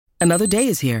Another day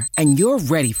is here, and you're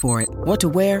ready for it. What to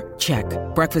wear? Check.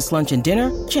 Breakfast, lunch, and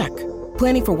dinner? Check.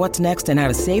 Planning for what's next and how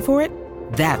to save for it?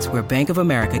 That's where Bank of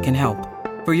America can help.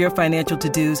 For your financial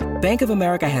to-dos, Bank of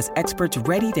America has experts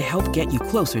ready to help get you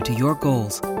closer to your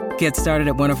goals. Get started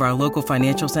at one of our local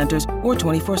financial centers or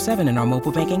 24/7 in our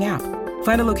mobile banking app.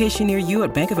 Find a location near you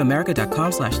at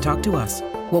bankofamerica.com/talktous.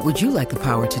 What would you like the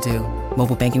power to do?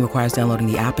 Mobile banking requires downloading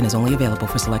the app and is only available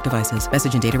for select devices.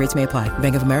 Message and data rates may apply.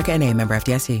 Bank of America N.A., member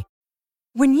FDIC.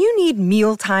 When you need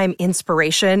mealtime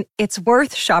inspiration, it's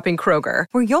worth shopping Kroger,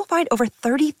 where you'll find over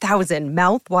 30,000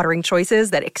 mouth-watering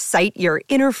choices that excite your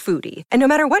inner foodie. And no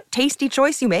matter what tasty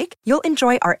choice you make, you'll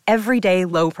enjoy our everyday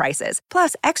low prices,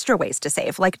 plus extra ways to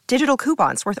save, like digital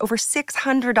coupons worth over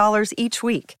 $600 each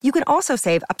week. You can also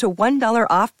save up to $1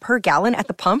 off per gallon at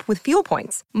the pump with fuel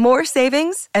points. More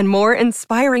savings and more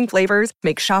inspiring flavors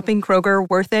make shopping Kroger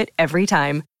worth it every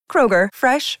time. Kroger,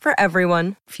 fresh for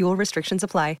everyone. Fuel restrictions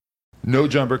apply. No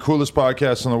Jumper, coolest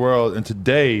podcast in the world, and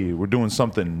today we're doing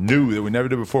something new that we never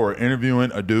did before. We're interviewing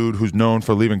a dude who's known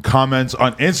for leaving comments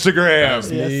on Instagram.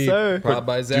 Yes, sir. Prod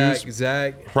by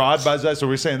Zach. Prod by Zach, so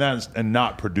we're saying that and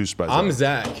not produced by Zach. I'm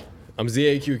Zach. I'm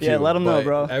ZAQQ. Yeah, let him know,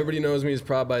 bro. Everybody knows me as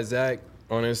Prod by Zach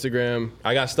on Instagram.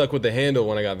 I got stuck with the handle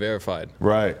when I got verified.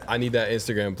 Right. I need that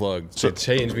Instagram plug. So it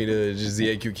changed me to just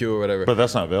ZAQQ or whatever. But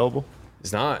that's not available?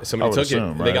 It's not. Somebody took assume, it.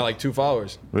 right? They got like 2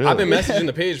 followers. Really? I've been messaging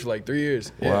the page for like 3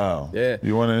 years. Yeah. Wow. Yeah.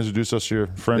 You want to introduce us to your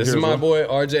friend This here is as my well? boy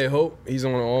RJ Hope. He's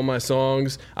on all my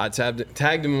songs. I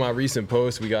tagged him in my recent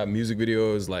post. We got music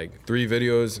videos, like 3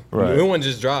 videos. Right. New one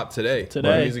just dropped today.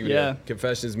 Today, Music video. yeah.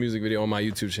 Confessions music video on my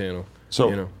YouTube channel.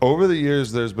 So over the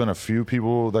years, there's been a few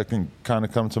people that can kind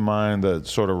of come to mind that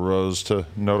sort of rose to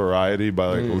notoriety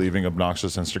by like leaving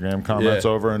obnoxious Instagram comments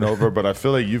over and over. But I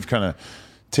feel like you've kind of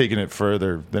taken it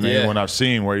further than anyone I've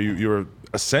seen, where you were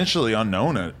essentially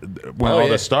unknown when all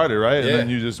this started, right? Yeah. And then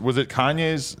you just, was it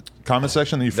Kanye's comment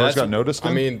section that you first got noticed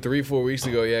in? I mean, 3-4 weeks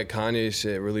ago, Kanye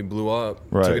shit really blew up.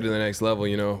 Right. Took it to the next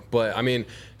level, But I mean,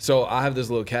 so I have this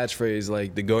little catchphrase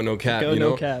like the goat no cap,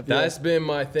 no cap, yeah. That's been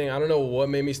my thing. I don't know what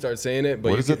made me start saying it,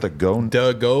 but what is it, the goat?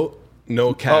 The goat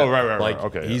no cap. Oh, right. Like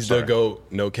Okay, he's sorry. the goat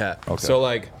no cap. Okay. So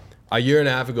like a year and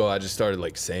a half ago, I just started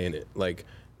like saying it like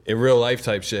in real life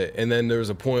type shit. And then there was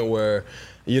a point where,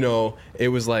 it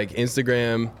was like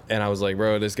Instagram, and I was like,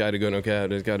 bro, this guy to go no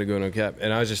cap, this guy to go no cap.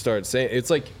 And I just started saying,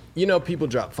 it's like, people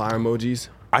drop fire emojis.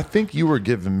 I think you were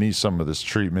giving me some of this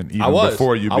treatment even was.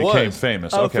 before you I became was.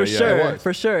 famous. Oh, Okay, for yeah. sure,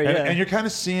 for sure, yeah. And you're kind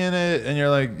of seeing it, and you're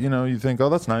like, you think, oh,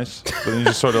 that's nice. But then you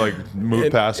just sort of like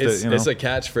move past it, It's a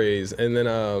catchphrase. And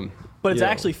then, But it's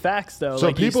actually facts, though. So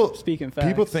like people speaking facts.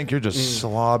 People think you're just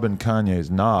slobbing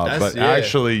Kanye's knob, but Yeah.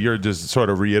 actually you're just sort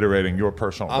of reiterating your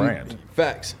personal brand.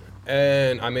 Facts.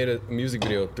 And I made a music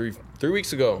video three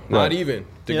weeks ago. Not even.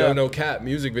 The Go No Cap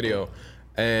music video.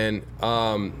 And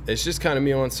it's just kind of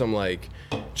me on some like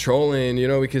trolling,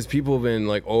 because people have been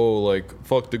like, oh, like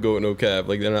fuck the Goat No Cap,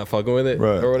 like they're not fucking with it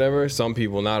Right. or whatever. Some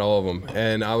people, not all of them.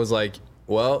 And I was like,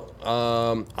 well,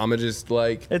 I'm gonna just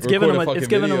like it's giving them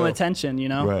video. attention,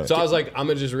 Right. So I was like, I'm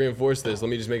gonna just reinforce this. Let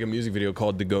me just make a music video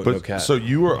called The Goat No Cap. So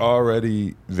you were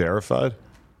already verified?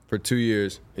 For 2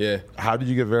 years, yeah. How did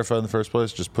you get verified in the first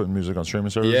place? Just putting music on streaming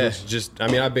services?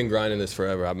 Yeah, I've been grinding this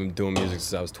forever. I've been doing music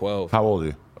since I was 12. How old are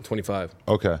you? I'm 25.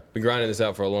 Okay. Been grinding this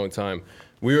out for a long time.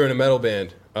 We were in a metal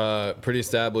band, pretty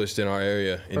established in our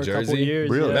area in For a Jersey. couple years,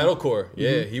 Really? yeah. Metalcore,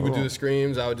 yeah. He would do the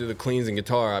screams, I would do the cleans and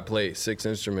guitar. I played 6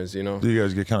 instruments, Do you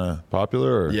guys get kind of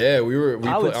popular? Or? Yeah, would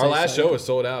our say last so, show yeah. was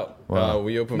sold out. Wow.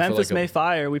 We opened Memphis for like May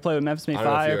Fire. We play with Memphis May I don't know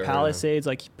if you Fire, ever heard of them. Palisades,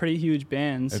 like pretty huge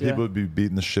bands. And yeah. people would be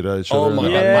beating the shit out of each other? Oh my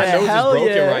Yeah, god, my nose is hell broken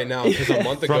yeah. right now because a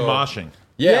month ago. From moshing?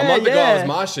 Yeah, a month ago I yeah.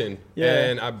 was moshing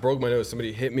and I broke my nose.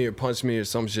 Somebody hit me or punched me or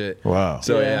some shit. Wow.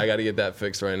 So Yeah. I got to get that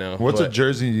fixed right now. What's a But-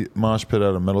 Jersey mosh pit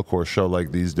at a metalcore show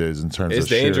like these days in terms It's of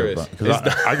sheer dangerous. Because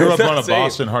It's I grew up it's on a not safe.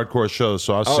 Boston hardcore show,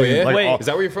 so I've Oh, seen yeah? like Wait, is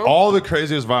that where you're from? all the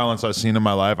craziest violence I've seen in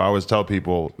my life. I always tell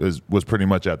people was pretty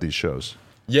much at these shows.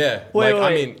 Yeah, Wait, like wait,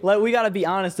 I mean, like, we gotta be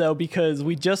honest though, because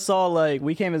we just saw like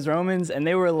We Came as Romans, and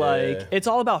they were like, Yeah. it's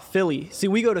all about Philly. See,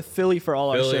 we go to Philly for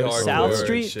all Philly our shows. hardcore South and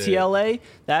Street, shit. TLA,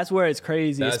 that's where it's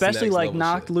crazy. That's Especially next like level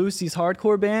Knocked shit. Loose, these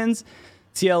hardcore bands.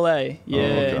 TLA, yeah,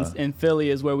 okay. and Philly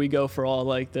is where we go for all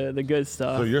like the good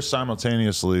stuff. So you're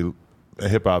simultaneously a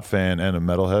hip hop fan and a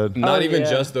metalhead. not Oh, even yeah.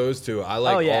 just those two. I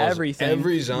like Oh, yeah, all, everything.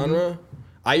 every genre.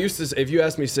 I used to. If you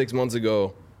asked me 6 months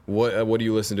ago, what do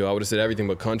you listen to? I would have said everything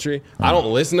but country. I don't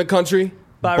listen to country.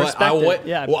 But I respect it, went,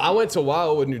 yeah. Well, I went to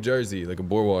Wildwood, New Jersey, like a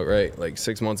boardwalk, right? Like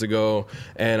 6 months ago,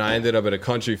 and I ended up at a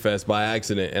country fest by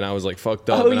accident, and I was like fucked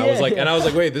up, Oh, and I was yeah, like, yeah. and I was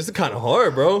like, wait, this is kind of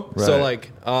hard, bro. So Right.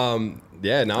 like,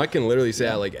 now I can literally say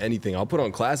I like anything. I'll put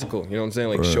on classical, you know what I'm saying?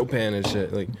 Like Chopin and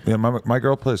shit. Like, yeah, my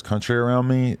girl plays country around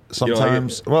me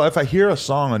sometimes. Well, if I hear a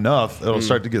song enough, it'll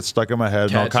start to get stuck in my head,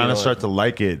 and I'll kind of start to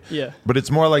like it. Yeah. But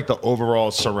it's more like the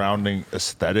overall surrounding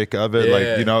aesthetic of it.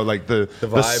 Like, you know, like the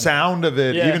sound of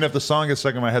it, even if the song gets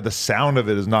stuck in my head, the sound of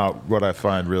it is not what I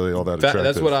find really all that attractive.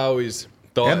 That's what I always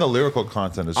thought. And the lyrical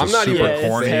content is just not super even-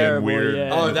 corny and weird.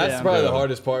 Oh, that's probably the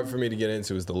hardest part for me to get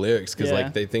into is the lyrics, because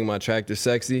like they think my tractor's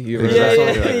sexy. You ever Yeah, heard that song?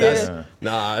 yeah, Like, yeah. that's,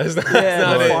 nah, it's not, Yeah, it's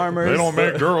not the it. farmers. They don't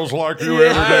make girls like you every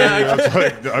day. That's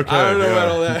like, okay, I don't know about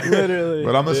all that. Literally.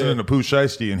 But I'm listening to Pooh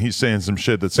Shiesty, and he's saying some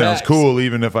shit that sounds Facts. cool,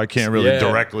 even if I can't really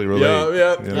directly relate.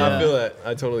 Yeah, you know? I feel that.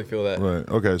 I totally feel that. Right.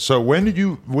 Okay. So when did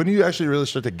you actually really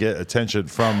start to get attention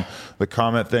from the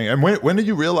comment thing, and when did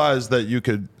you realize that you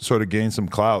could sort of gain some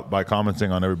clout by commenting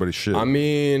on everybody's shit? I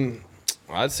mean,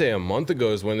 I'd say a month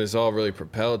ago is when this all really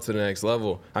propelled to the next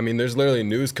level. I mean, there's literally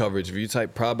news coverage. If you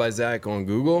type Proud by Zach on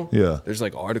Google, there's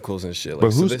like articles and shit.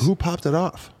 Like, but who popped it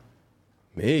off?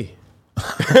 Me.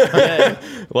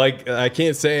 Like, I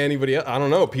can't say anybody else. I don't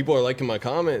know. People are liking my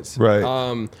comments. Right.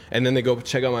 And then they go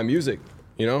check out my music,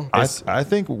 you know? I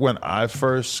think when I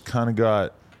first kind of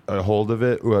got a hold of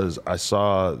it was I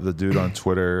saw the dude on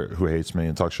Twitter who hates me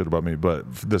and talks shit about me, but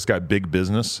this guy Big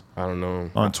Business. I don't know.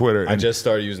 On Twitter. I just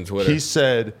started using Twitter. He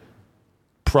said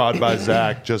Prod by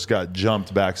Zach just got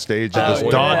jumped backstage at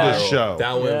this Donda show.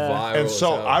 That went viral. And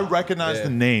so I recognized the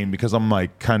name because I'm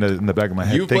like kind of in the back of my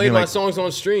head. You played my like, songs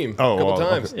on stream a couple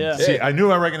times. Okay. See, I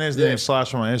knew I recognized the name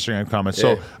Slash from my Instagram comments.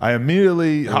 So I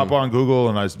immediately hop on Google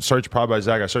and I search Prod by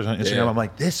Zach. I search on Instagram. I'm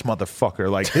like, this motherfucker.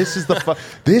 Like, this is the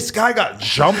this guy got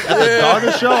jumped at the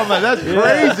Donda show. I'm like, that's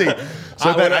crazy.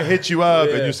 So then I hit you up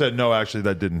and you said, no, actually,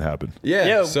 that didn't happen.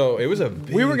 Yeah. So it was a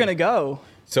big... We were going to go.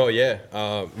 So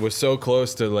was so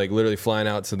close to like literally flying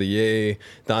out to the Ye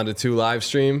Donda 2 live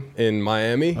stream in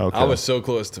Miami. Okay. I was so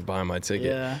close to buying my ticket.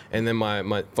 Yeah. And then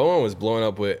my phone was blowing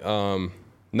up with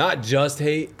not just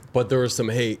hate, but there was some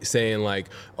hate saying like,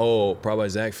 oh, probably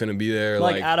Zach finna be there.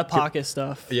 Like out of pocket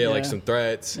stuff. Yeah, like some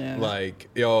threats. Yeah. Like,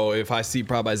 yo, if I see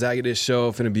Proud by Zach at this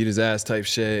show, finna beat his ass type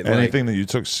shit. Anything that you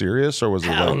took serious, or was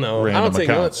it I don't like know. random I don't take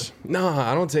accounts?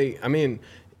 I don't take. I mean,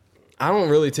 I don't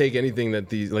really take anything that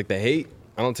these like the hate.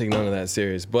 I don't take none of that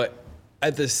serious. But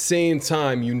at the same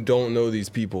time, you don't know these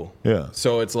people. Yeah.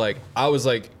 So it's like I was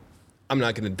like, I'm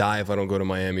not gonna die if I don't go to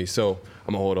Miami. So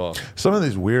I'm gonna hold off. Some of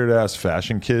these weird ass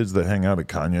fashion kids that hang out at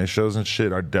Kanye shows and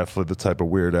shit are definitely the type of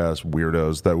weird ass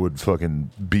weirdos that would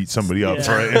fucking beat somebody up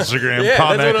for an Instagram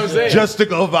comment that's what I'm saying. just to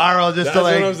go viral, just That's to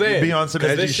what like I'm saying. be on some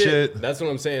 'Cause edgy this shit. That's what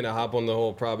I'm saying. To hop on the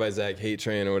whole Proud by Zach hate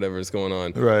train or whatever is going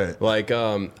on. Right. Like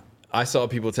I saw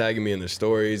people tagging me in their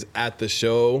stories at the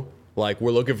show. Like,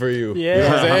 we're looking for you. Yeah. You know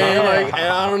what I'm saying? Like,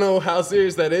 and I don't know how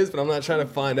serious that is, but I'm not trying to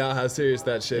find out how serious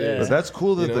that shit is. But that's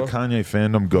cool that You know? the Kanye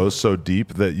fandom goes so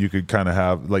deep that you could kind of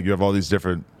have like you have all these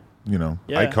different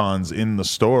icons in the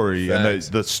story, Facts.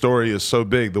 and the story is so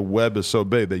big, the web is so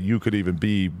big that you could even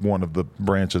be one of the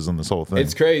branches in this whole thing.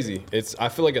 It's crazy. I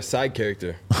feel like a side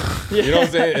character. You know what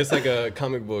I'm saying? It's like a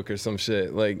comic book or some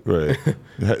shit. Like, right.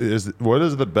 What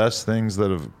is the best things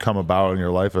that have come about in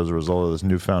your life as a result of this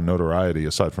newfound notoriety,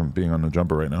 aside from being on the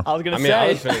jumper right now? I was gonna I mean, say. I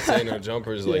was finna say No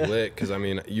Jumper is like lit because I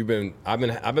mean,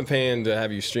 I've been paying to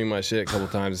have you stream my shit a couple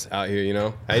times out here, you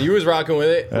know, and you was rocking with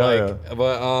it,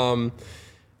 but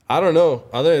I don't know.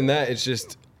 Other than that, it's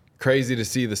just crazy to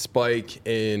see the spike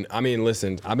in. I mean,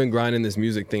 listen, I've been grinding this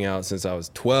music thing out since I was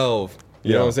 12.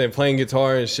 You know what I'm saying? Playing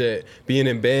guitar and shit, being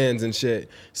in bands and shit.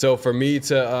 So for me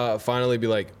to finally be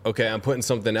like, okay, I'm putting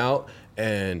something out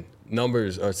and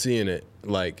numbers are seeing it,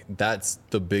 like that's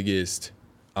the biggest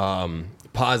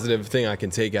positive thing I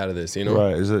can take out of this, you know?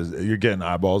 Right. You're getting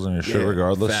eyeballs on your shit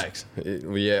regardless. Facts.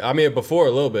 Yeah. I mean, before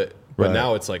a little bit, but Right.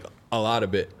 now it's like a lot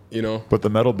of it, you know? But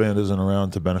the metal band isn't around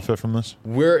to benefit from this?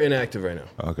 We're inactive right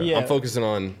now. Okay. Yeah. I'm focusing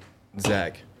on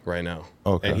Zach right now.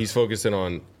 Okay. And he's focusing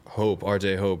on Hope.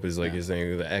 RJ Hope is like his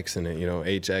name, the X in it, you know,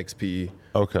 HXP.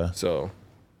 Okay. So.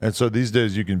 And so these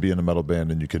days you can be in a metal band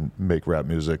and you can make rap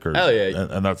music, or Hell yeah.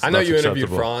 and that's I know that's you interviewed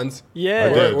acceptable. Franz.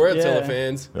 Yeah. We're Yeah. Attila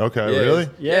fans. Okay, really?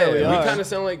 Yeah, we we are. kind of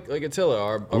sound like Attila,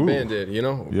 our band did, you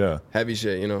know? Yeah. Heavy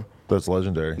shit, you know? That's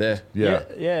legendary. Yeah. Yeah.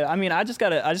 Yeah. I mean, I just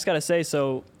gotta say.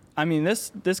 So I mean,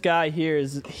 this guy here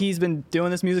he's been doing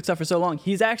this music stuff for so long.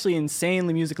 He's actually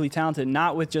insanely musically talented,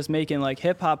 not with just making like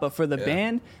hip hop, but for the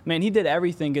band. Man, he did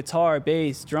everything: guitar,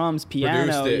 bass, drums,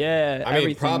 piano. Yeah, I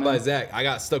mean, Prod by Zach. I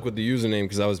got stuck with the username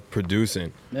because I was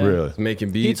producing. Yeah. Really?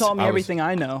 Making beats. He taught me everything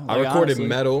I know. I like, recorded honestly.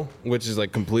 metal, which is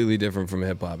like completely different from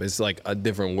hip hop. It's like a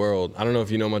different world. I don't know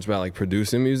if you know much about like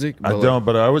producing music. I don't,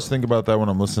 but I always think about that when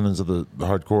I'm listening to the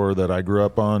hardcore that I grew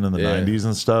up on in the 90s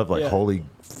and stuff. Like, holy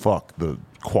fuck, the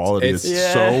quality is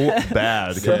so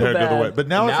bad compared to the way. But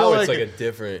now I feel it's like a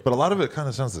different. But a lot of it kind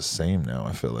of sounds the same now.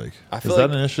 I feel like. I feel is like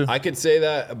that an issue? I could say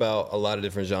that about a lot of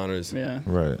different genres. Yeah.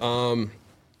 Right.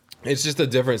 It's just a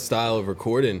different style of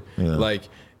recording. Yeah. Like,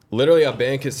 literally, a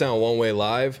band can sound one way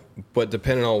live, but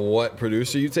depending on what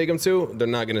producer you take them to, they're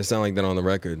not gonna sound like that on the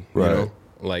record. Right. You know?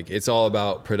 Like, it's all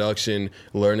about production,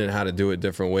 learning how to do it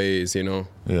different ways, you know?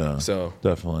 Yeah. So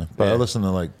definitely. But I listen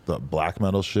to like the black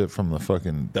metal shit from the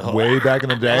fucking way back in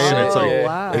the day, and it's like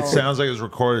wow. it sounds like it was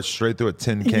recorded straight through a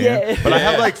tin can. Yeah. But I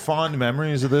have like fond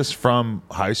memories of this from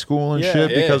high school and shit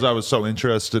because I was so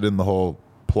interested in the whole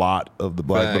plot of the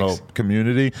black metal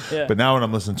community. Yeah. But now when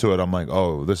I'm listening to it, I'm like,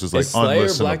 oh, this is like Slayer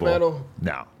unlistenable. black metal?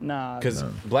 No. Nah. because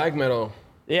black metal.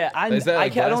 Yeah, Is that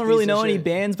like I don't blast really beats know and any shit?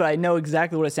 bands, but I know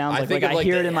exactly what it sounds like. think Like of I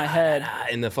hear the- it in my head.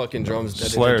 In the fucking drums.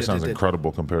 Slayer sounds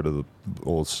incredible compared to the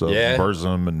old stuff. Yeah.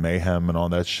 Burzum and Mayhem and all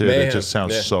that shit. Mayhem, It just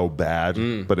sounds so bad,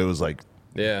 but it was like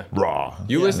Yeah. raw.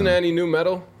 You listen to any new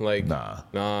metal? Like, Nah.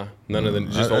 none of the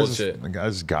just I old just, shit. I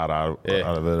just got out of it at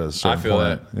a I certain feel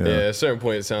point. that. Yeah. At a certain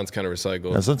point, it sounds kind of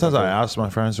recycled. And sometimes I ask my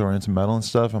friends who are into metal and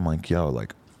stuff, I'm like, yo,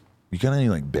 like, you got any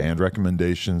like band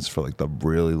recommendations for like the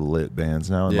really lit bands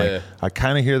now? And like, I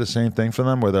kind of hear the same thing from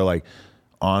them where they're like,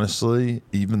 honestly,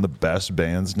 even the best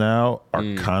bands now are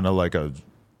kind of like a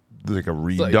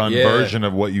redone version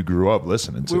of what you grew up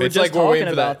listening to. We were It's just like we're waiting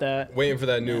talking for about that, waiting for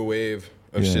that new wave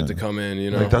of shit to come in.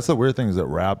 You know, Like that's the weird thing is that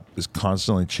rap is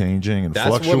constantly changing and that's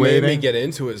fluctuating. what made me get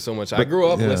into it so much. I grew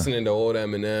up yeah. listening to old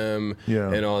Eminem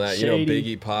and all that. Shady. You know,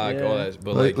 Biggie, Pac, all that.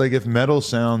 But like if metal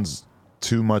sounds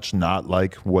too much not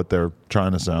like what they're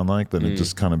trying to sound like, then it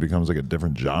just kind of becomes like a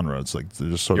different genre. It's like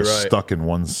they're just sort of You're right. stuck in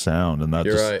one sound, and that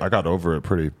You're just right. I got over it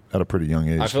at a pretty young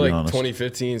age. I feel to be like honest.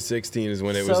 2015, 16 is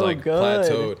when it was So like good.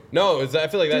 plateaued. No, I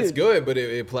feel like that's Dude. good, but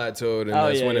it plateaued, and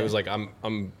that's yeah, when yeah. it was like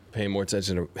I'm paying more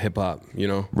attention to hip hop. You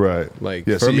know, Right. Like,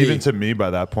 yeah. for See, me- even to me, by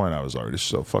that point, I was already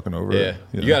so fucking over Yeah,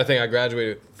 it. you got to think I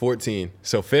graduated 14,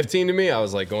 so 15 to me, I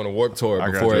was like going to Warped Tour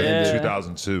I before it graduated ended. in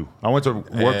 2002. I went to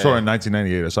Warped Tour in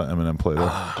 1998. I saw Eminem play there.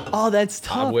 Oh, that's I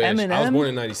tough. wish. Eminem. I was born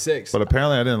in '96. But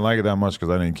apparently, I didn't like it that much because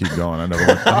I didn't keep going. I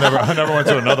never went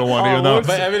to another one, even though.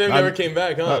 But Eminem never came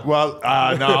back, huh? Well, no,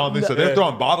 I don't think so. They're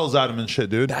throwing bottles at him and shit,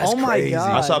 dude. oh my crazy.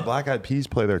 god. I saw Black Eyed Peas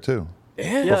play there too.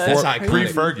 Yeah, that's that's Pre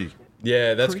iconic. Fergie.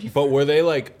 Yeah, that's. But were they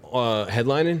like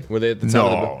headlining? Were they at the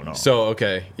top of the? No. So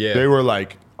okay, yeah. They were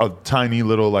like a tiny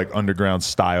little like underground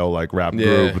style like rap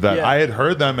group that Yeah. I had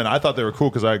heard them and I thought they were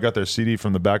cool because I got their CD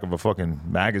from the back of a fucking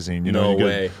magazine. You know, No you get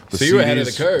way. the So you were ahead of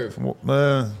the CDs. curve. Well,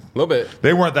 a little bit.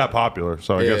 they weren't that popular,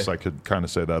 so I Yeah. guess I could kind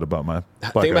of say that about my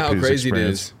Black Think Eyed about how Peas crazy experience.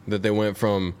 it is that they went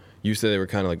from. You said they were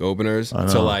kind of like openers know.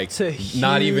 to like To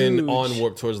not even huge. on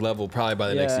Warped Tour's level. Probably by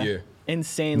the next Yeah. year.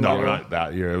 Insane. No, level. not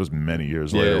that year. It was many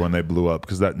years later when they blew up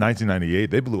because that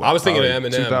 1998 they blew up. I was thinking of probably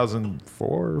Eminem. 2004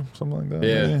 or something like that.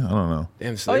 Yeah. maybe? I don't know.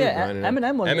 Damn, so Oh, they yeah, were grinding.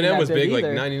 Eminem wasn't Eminem that was big big like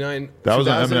either. 99. That was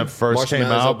when 2000. Eminem first Marshall came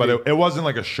Mathers out, but LP. it wasn't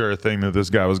like a sure thing that this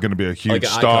guy was going to be a huge Like an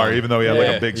star, icon. even though he had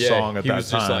like a big Yeah, song at he that was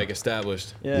time. just like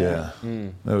established. Yeah,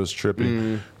 Mm. that was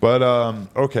trippy. But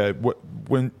okay,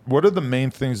 what are the main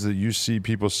things that you see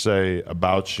people say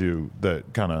about you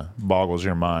that kind of boggles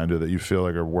your mind or that you feel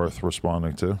like are worth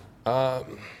responding to?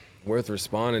 Worth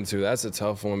responding to. That's a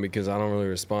tough one because I don't really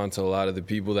respond to a lot of the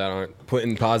people that aren't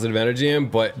putting positive energy in.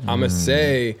 But I'm gonna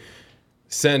say,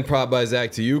 send Prod by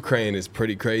Zach to Ukraine is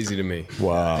pretty crazy to me.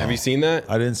 Wow. Have you seen that?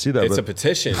 I didn't see that. It's but a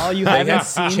petition. Oh, you haven't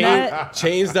seen that?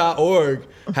 Chains.org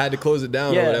had to close it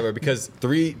down Yeah. or whatever because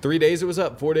three days it was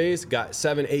up, 4 days, got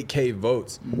 8K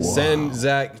votes. Send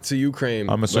Zach to Ukraine.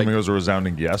 I'm assuming Like, it was a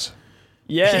resounding yes.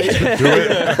 Yeah. Do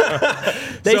it.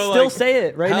 They So, still like, say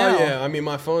it right hell now. yeah. I mean,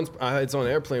 my phone's it's on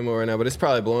airplane mode right now, but it's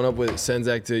probably blown up with send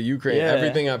Zach to Ukraine. Yeah.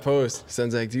 Everything I post,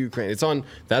 send Zach to Ukraine. It's on.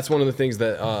 That's one of the things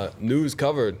that news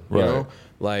covered. You Right. know,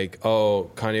 like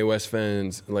Kanye West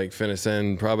fans like finna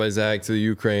send Prod by Zach to the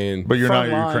Ukraine. But you're not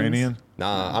Front lines. Ukrainian?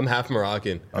 Nah, I'm half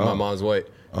Moroccan and Oh. my mom's white.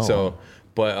 So,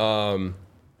 but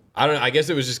I don't know. I guess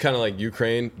it was just kind of like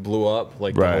Ukraine blew up,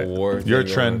 like Right. the whole war. You're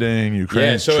thing, trending.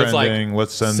 Ukraine's so it's like trending.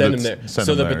 Let's send them it- there. send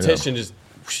so them the there, petition just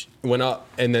went up,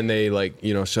 and then they like,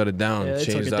 you know, shut it down. Yeah, they took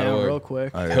it changed.org. down real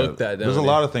quick. Hooked that down. There's a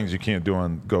lot of things you can't do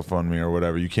on GoFundMe or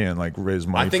whatever. You can't like raise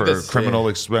money for criminal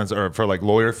expense or for like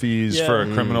lawyer fees for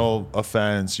a criminal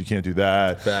offense. You can't do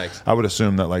that. Facts. I would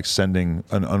assume that like sending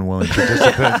an unwilling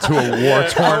participant to a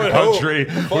war-torn country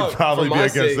would probably be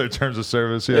against their terms of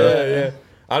service. Yeah.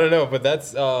 I don't know, but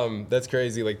that's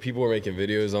crazy. Like people were making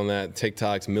videos on that,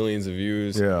 TikToks, millions of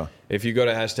views. Yeah. If you go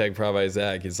to hashtag Proud by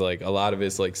Zach, it's like a lot of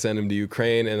it's like send him to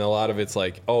Ukraine, and a lot of it's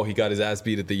like, oh, he got his ass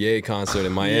beat at the Ye concert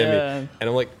in Miami, and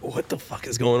I'm like, what the fuck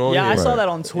is going on? Yeah, here? I saw that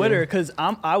on Twitter because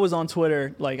I was on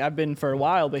Twitter, like I've been for a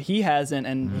while, but he hasn't,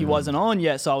 and he wasn't on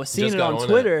yet, so I was seeing it on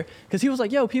Twitter because he was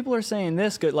like, yo, people are saying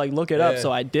this, good, like look it up,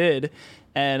 so I did.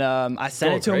 And I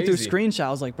sent it to him through screenshot.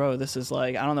 I was like, bro, this is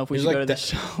like, I don't know if we should go to this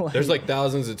show. There's like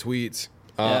thousands of tweets.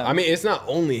 I mean, it's not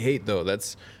only hate though.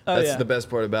 That's the best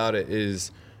part about it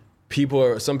is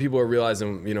some people are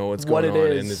realizing, you know, what's going on,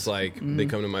 and it's like they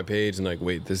come to my page and like,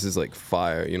 wait, this is like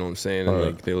fire. You know what I'm saying? And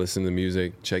like they listen to the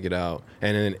music, check it out.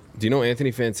 And then, do you know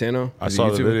Anthony Fantano? I saw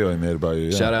the video he made about you.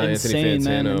 Yeah. Shout out Anthony Fantano.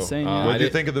 Man, insane. What did you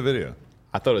think of the video?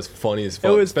 I thought it was funny as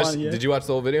fuck. It was funny. Did you watch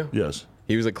the whole video? Yes.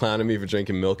 He was like clowning me for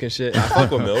drinking milk and shit. I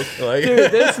fuck with milk. Like,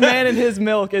 dude, this man and his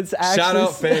milk. It's actually shout out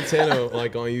Fantano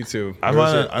like on YouTube. I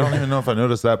don't even know if I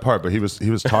noticed that part, but he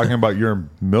was talking about your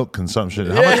milk consumption.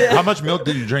 How much milk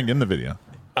did you drink in the video?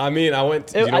 I mean, I went.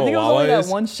 Do you know I think what it was only Wawa is?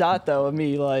 that one shot though of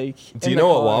me like. Do you know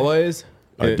what Wawa is?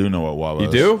 I do know what Wawa is.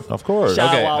 You do? Of course.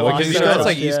 Shout Okay, Wawa. because you know it's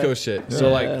like East Coast shit. Yeah. So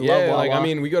like, Love like Wawa. I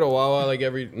mean, we go to Wawa like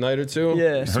every night or two.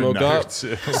 Yeah. Smoke Night up, or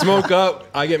two. smoke up.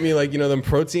 I get me like, you know, them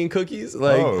protein cookies.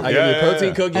 Like I get me a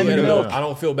protein cookie, And and milk. I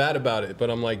don't feel bad about it,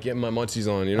 but I'm like getting my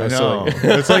munchies on. You know, I know. so like,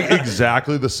 It's like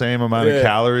exactly the same amount of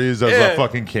calories as a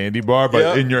fucking candy bar,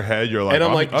 but in your head you're like, And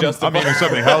I'm like, I'm eating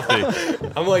something healthy.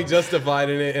 I'm like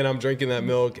justified in it, and I'm drinking that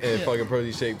milk and fucking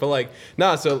protein shake. But like,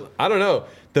 nah. So I don't know.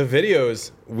 The videos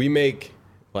we make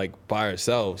like by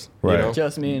ourselves, Right. you know?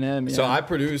 Just me and him. Yeah. So I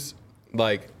produce,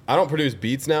 like, I don't produce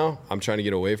beats now. I'm trying to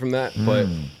get away from that, but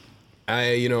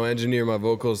I, you know, engineer my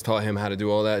vocals, taught him how to do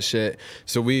all that shit.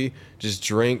 So we just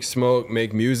drink, smoke,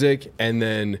 make music, and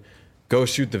then go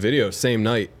shoot the video same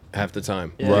night half the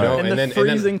time. Yeah. You know? And the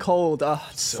freezing cold. Oh,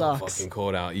 it so sucks. fucking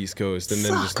cold out East Coast, and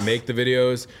then just make the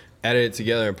videos, edit it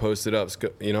together, and post it up.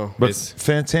 You know, But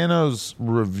Fantano's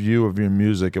review of your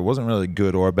music, it wasn't really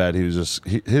good or bad. He was just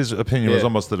his opinion was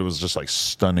almost that it was just like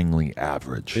stunningly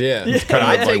average. Yeah. It's kind of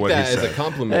I like take what that he as a said.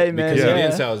 compliment Hey, man, because he yeah.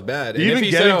 didn't say I was bad. And Even if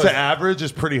he getting said I was, to average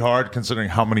is pretty hard considering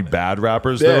how many bad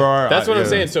rappers there are. That's what I'm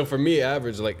saying. So for me,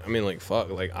 average, like, I mean, like, fuck,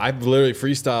 like, I've literally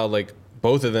freestyled like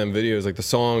both of them videos, like the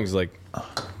songs, like,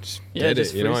 just did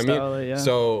just it. You know what I freestyle mean? it, yeah.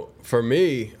 So for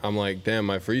me, I'm like, damn,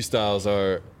 my freestyles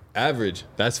are average.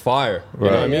 That's fire. You know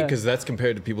Right. what I mean? Yeah. Because that's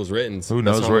compared to people's writtens. Who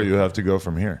That's knows how where I'm- you have to go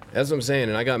from here? That's what I'm saying.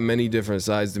 And I got many different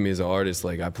sides to me as an artist.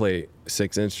 Like, I play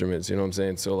 6 instruments, you know what I'm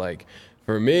saying? So, like,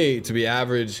 for me to be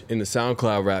average in the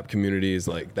SoundCloud rap community is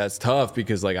like, that's tough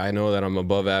because, like, I know that I'm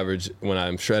above average when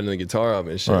I'm shredding the guitar up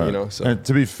and shit, you know? So, And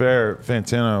to be fair,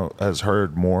 Fantano has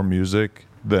heard more music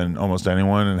than almost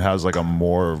anyone and has like a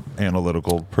more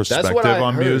analytical perspective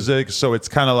on heard. music. So it's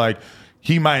kind of like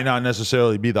he might not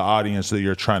necessarily be the audience that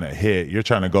you're trying to hit. You're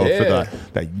trying to go for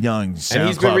that young he's been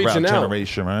SoundCloud rap reaching out.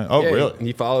 generation, right? Oh, yeah, really?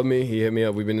 He followed me. He hit me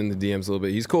up. We've been in the DMs a little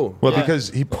bit. He's cool. Well, because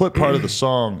he put part of the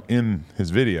song in his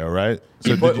video, right?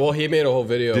 So He made a whole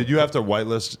video. did you have to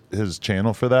whitelist his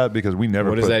channel for that? Because we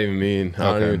never What does that even mean? I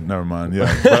don't Okay, even. never mind.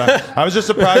 Yeah, but I was just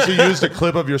surprised he used a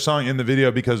clip of your song in the video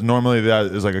because normally that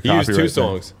is like a He copyright used 2 thing.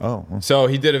 songs. Oh, well. So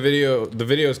he did a video. The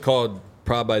video is called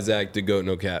Proud by Zach, the Goat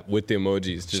No Cap, with the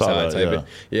emojis. Just Saw how I that, type yeah. it.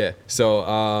 Yeah.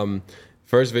 So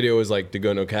first video was like the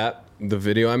Goat No Cap, the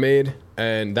video I made.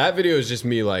 And that video is just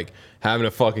me like having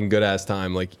a fucking good ass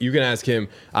time. Like you can ask him.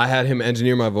 I had him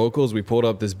engineer my vocals. We pulled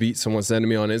up this beat someone sent to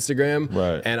me on Instagram.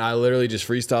 Right. And I literally just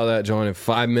freestyled that joint in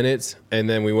 5 minutes. And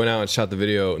then we went out and shot the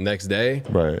video next day.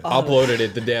 Right. Uploaded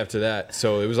it the day after that.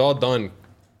 So it was all done.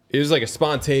 It was like a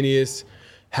spontaneous,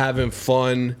 having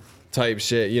fun type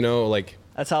shit, you know, like.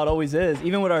 That's how it always is.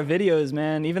 Even with our videos,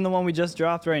 man. Even the one we just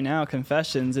dropped right now,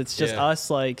 Confessions. It's just us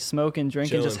like smoking,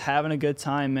 drinking, just Chilling. having a good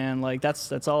time, man. Like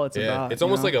that's all it's about. It's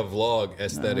almost you like a vlog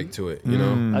aesthetic to it, you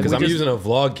know? Mm. Because Like, I'm we just- using a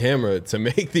vlog camera to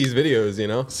make these videos, you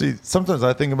know? See, sometimes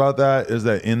I think about that is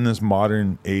that in this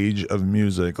modern age of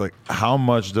music, like how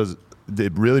much does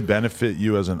it really benefit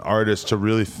you as an artist to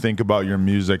really think about your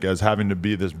music as having to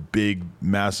be this big,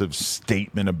 massive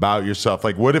statement about yourself?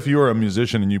 Like, what if you were a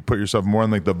musician and you put yourself more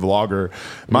in like the vlogger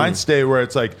mind state where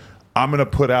it's like, I'm going to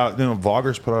put out,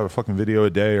 vloggers put out a fucking video a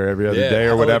day or every other day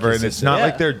or whatever. And it's not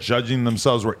like they're judging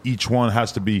themselves where each one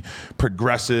has to be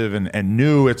progressive and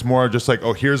new. It's more just like,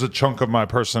 oh, here's a chunk of my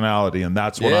personality. And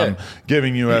that's what I'm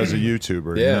giving you as a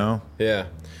YouTuber, you know? Yeah.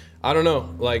 I don't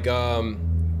know. Like,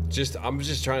 I'm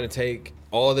just trying to take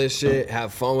all this shit,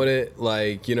 have fun with it.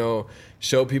 Like,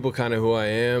 show people kind of who I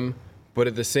am. But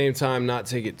at the same time, not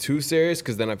take it too serious,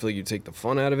 because then I feel like you take the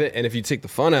fun out of it. And if you take the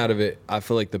fun out of it, I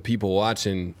feel like the people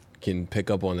watching can pick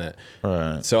up on that.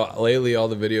 Right. So lately, all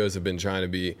the videos have been trying to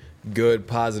be good,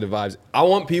 positive vibes. I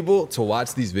want people to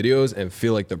watch these videos and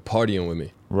feel like they're partying with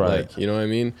me. Right. Like, you know what I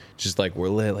mean? Just like we're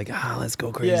lit, like, let's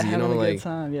go crazy. Yeah, having a like, good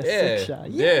time. Yeah,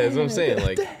 yeah, that's what I'm saying.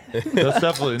 Like, that's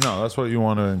definitely that's what you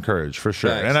want to encourage for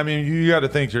sure. Thanks. And I mean, you got to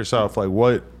think to yourself, like,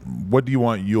 what do you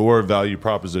want your value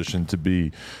proposition to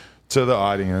be to the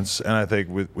audience? And I think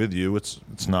with you,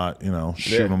 it's not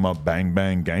shoot them up, bang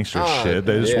bang gangster shit.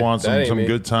 They just want some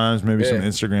good times, maybe some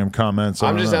Instagram comments.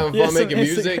 I'm just having fun making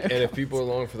music, and if people are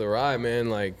along for the ride, man,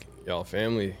 like y'all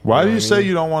family. Why do you say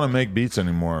you don't want to make beats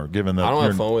anymore? Given that I don't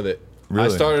have fun with it.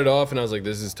 Really? I started off and I was like,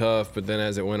 this is tough, but then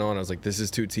as it went on, I was like, this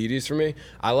is too tedious for me.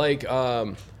 I like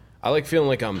feeling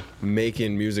like I'm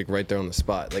making music right there on the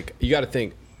spot. Like, you got to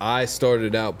think, I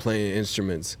started out playing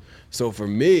instruments, so for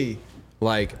me,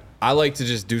 like, I like to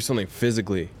just do something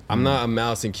physically. I'm not a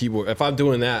mouse and keyboard. If I'm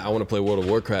doing that, I want to play World of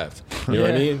Warcraft. You know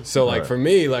what I mean? So like for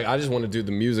me, like I just want to do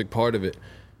the music part of it.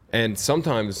 And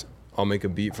sometimes I'll make a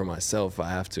beat for myself if I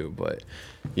have to. But,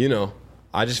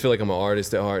 I just feel like I'm an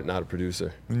artist at heart, not a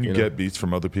producer. And you get beats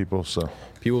from other people, so.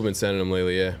 People have been sending them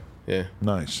lately, yeah.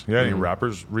 Nice. You got any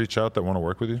rappers reach out that want to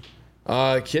work with you?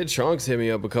 Kid Trunks hit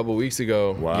me up a couple weeks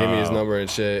ago. Wow. Gave me his number and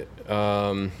shit.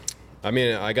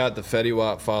 I got the Fetty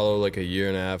Wap follow like a year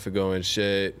and a half ago and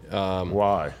shit.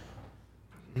 Why?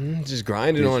 Just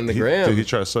grinding on the gram. Did he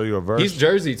try to sell you a verse? He's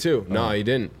Jersey too. No, he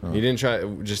didn't. He didn't try.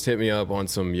 Just hit me up on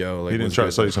some like. He didn't try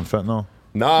to sell you some fentanyl?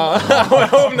 Nah, I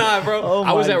hope not, bro. Oh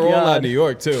I was at Rolling Loud, New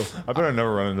York too. I better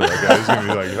never run into that guy. He's gonna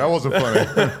be like, that wasn't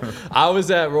funny. I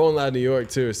was at Rolling Loud, New York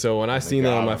too. So when I seen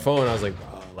that on my phone, I was like,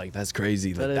 bro, like that's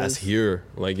crazy. Like that's here.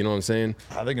 Like, you know what I'm saying?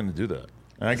 How are they gonna do that?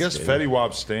 And I guess Fetty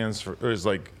Wap is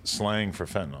like slang for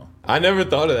fentanyl. I never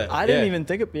thought of that. I didn't even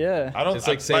think of I don't. It's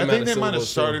like I think they might have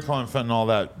started calling fentanyl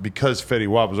that because Fetty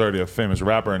Wap was already a famous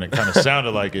rapper and it kind of sounded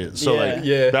like it. So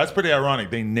that's pretty ironic.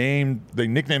 They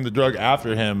nicknamed the drug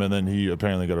after him, and then he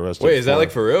apparently got arrested. Wait, is that like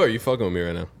for real? Or are you fucking with me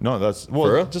right now? No, that's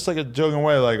for real? Just like a joking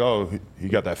way, like, oh, he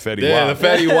got that Fetty Wap. Yeah, the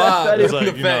Fetty Wap. It's like,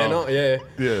 the fentanyl.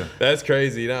 Yeah. That's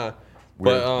crazy. Nah.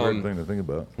 Weird thing to think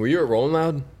about. Were you at Rolling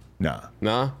Loud?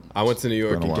 Nah. I went to New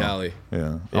York and Cali.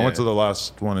 Yeah. I went to the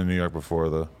last one in New York before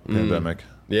the pandemic.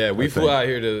 Yeah, we flew out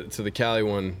here to the Cali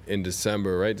one in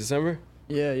December, right? December?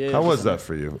 Yeah. How was that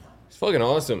for you? It's fucking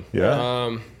awesome.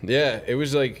 Yeah? Yeah, it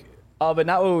was like... Oh, but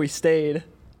not where we stayed.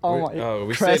 Oh, my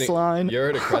Crestline. You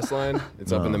heard of Crestline?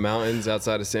 It's up in the mountains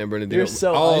outside of San Bernardino. You're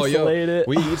so isolated.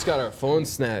 We each got our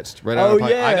phones snatched right out of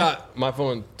pocket. I got my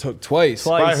phone took twice.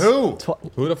 By who?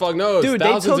 Who the fuck knows? Dude,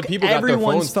 Thousands they took of people got their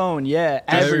everyone's phone. Yeah,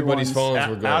 everybody's phones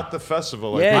were gone. At the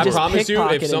festival. Yeah, I just promise you,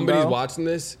 if pickpocketing, somebody's bro. watching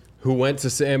this who went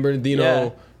to San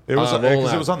Bernardino... It was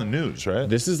because it was on the news, right?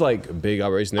 This is like a big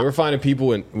operation. They were finding people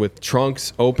with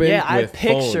trunks open. Yeah, I with have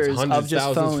pictures phones, of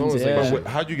just phones. Like, Yeah. But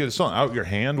how'd you get it stolen? Out your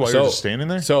hand while you're just standing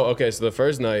there? So the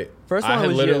first night, First one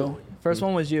was you. First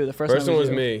one was you. The first one was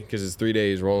me because it's 3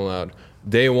 days rolling out.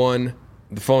 Day one,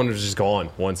 the phone was just gone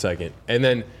 1 second, and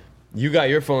then you got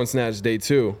your phone snatched day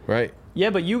 2, right? Yeah,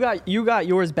 but you got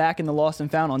yours back in the lost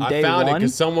and found on day 1. I found it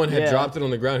because someone had dropped it on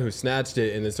the ground who snatched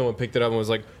it, and then someone picked it up and was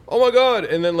like, "Oh my god!"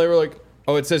 And then they were like,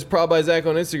 "Oh, it says Proud by Zach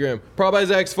on Instagram. Proud by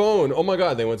Zach's phone. Oh my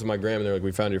god!" They went to my gram and they're like,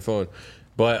 "We found your phone."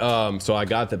 But so I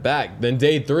got the back. Then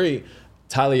day 3,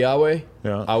 Tyler Yahweh.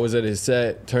 Yeah. I was at his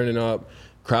set, turning up,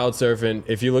 crowd surfing.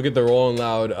 If you look at the Rolling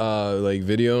Loud like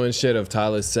video and shit of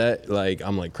Tyler's set, like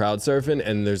I'm like crowd surfing,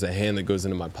 and there's a hand that goes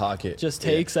into my pocket. Just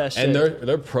takes that shit. And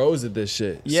they're pros at this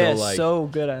shit. Yeah, so, like, so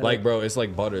good at it. Like, bro, it's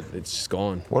like butter. It's just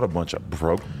gone. What a bunch of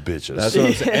broke bitches. That's what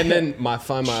I'm saying. And then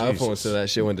Find My iPhone, so that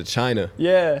shit went to China.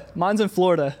 Yeah, mine's in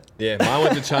Florida. Yeah, mine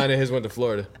went to China, his went to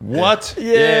Florida. What?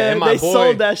 Yeah, and my they boy,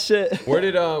 sold that shit. Where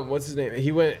did what's his name?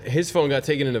 His phone got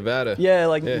taken in Nevada.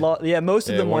 Yeah, most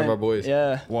of them one went. of our boys.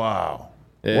 Yeah. Wow.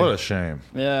 Yeah. What a shame.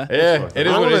 Yeah. Yeah, it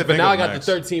is How what do it they is. But think now of I got Max?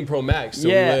 the 13 Pro Max. So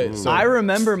Yeah, so. I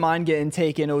remember mine getting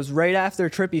taken. It was right after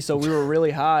Trippy, so we were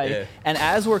really high. Yeah. And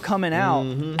as we're coming out,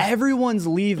 everyone's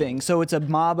leaving, so it's a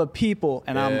mob of people.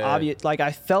 And I'm Yeah. obvious, like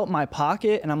I felt my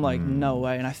pocket, and I'm like, no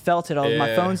way. And I felt it. My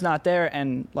Yeah. phone's not there,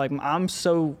 and like I'm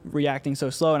so reacting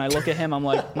so slow. And I look at him, I'm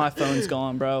like, my phone's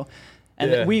gone, bro.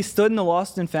 And we stood in the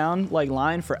Lost and Found like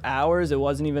line for hours. It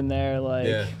wasn't even there. Like,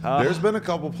 there's been a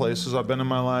couple places I've been in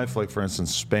my life, like for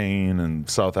instance Spain and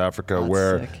South Africa,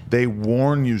 where they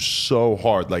warn you so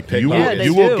hard, like you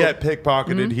will get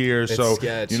pickpocketed here. It's so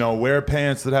sketch. Wear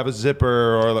pants that have a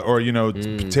zipper, or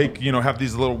take have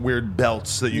these little weird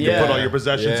belts that you can put all your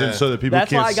possessions in, so that people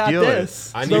can't steal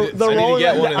it. I need to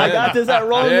get one of them. I got this at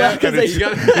Rolling Loud because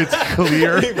it's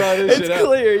clear. It's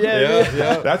clear,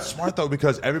 yeah. That's smart though,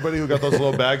 because everybody who got those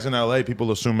little bags in LA,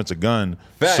 people assume it's a gun,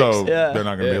 Facts. so they're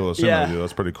not gonna be able to assume it.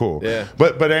 That's pretty cool. Yeah.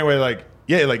 But anyway, like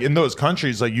in those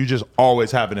countries, like you just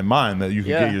always have it in mind that you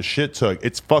can get your shit took.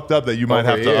 It's fucked up that you might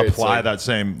have to apply that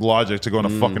same logic to go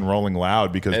into fucking Rolling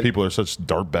Loud because people are such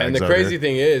dirtbags. And the crazy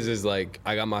thing is like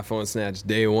I got my phone snatched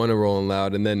day 1 of Rolling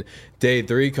Loud, and then day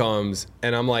 3 comes,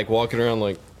 and I'm like walking around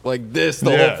like this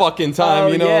the whole fucking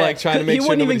time, like trying to make sure. He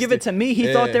wouldn't even give it to me.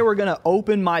 He thought they were gonna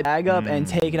open my bag up and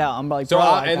take it out. I'm like,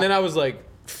 then I was like,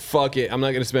 fuck it, I'm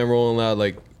not gonna spend Rolling Loud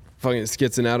like fucking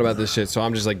skitzing out about this shit. So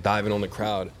I'm just like diving on the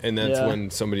crowd, and that's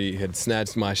when somebody had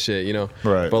snatched my shit,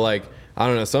 Right. But like, I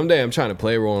don't know. Someday I'm trying to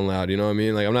play Rolling Loud. You know what I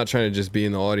mean? Like I'm not trying to just be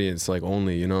in the audience like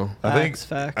only.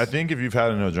 Facts. I think if you've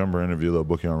had a No Jumper interview, they'll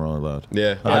book you on Rolling Loud.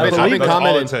 Yeah. I've been commenting.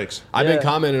 all it takes. I've been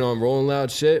commenting on Rolling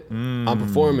Loud shit. I'm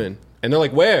performing. And they're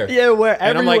like, where? Yeah, where?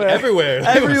 And I'm like, everywhere.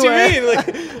 What do you mean? Like,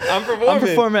 I'm performing. I'm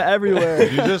performing everywhere.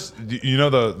 You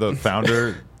know the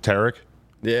founder, Tarek?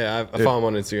 Yeah, I follow him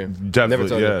on Instagram.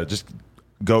 Definitely, just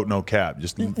goat no cap.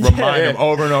 Just remind him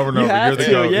over and over and over. You're the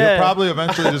goat. You'll probably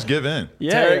eventually just give in.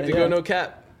 Tarek the goat no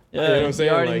cap. Yeah, you know what I'm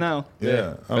saying? You already know.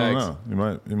 Yeah, I don't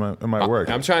know. It might work.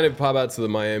 I'm trying to pop out to the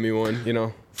Miami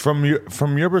one, From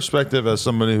your perspective as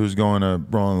somebody who's going to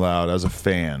Rolling Loud as a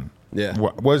fan,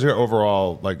 what's your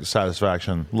overall like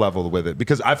satisfaction level with it?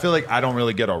 Because I feel like I don't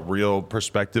really get a real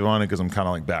perspective on it because I'm kind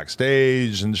of like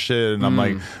backstage and shit, and I'm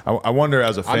like, I wonder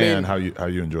as a fan how you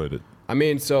enjoyed it. I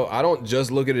mean, so I don't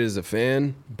just look at it as a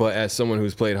fan, but as someone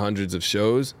who's played hundreds of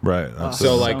shows. Right.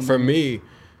 So like for me,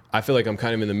 I feel like I'm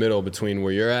kind of in the middle between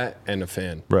where you're at and a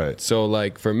fan. Right. So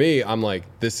like for me, I'm like,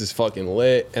 this is fucking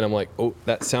lit, and I'm like, oh,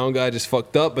 that sound guy just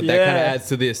fucked up, but that kind of adds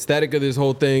to the aesthetic of this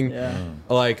whole thing. Yeah.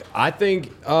 Like I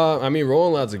think,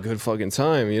 Rolling Loud's a good fucking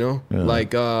time, Yeah.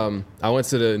 Like I went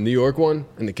to the New York one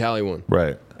and the Cali one.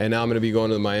 Right. And now I'm gonna be going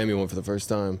to the Miami one for the first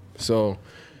time. So,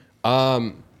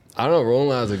 I don't know. Rolling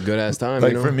Loud's a good ass time.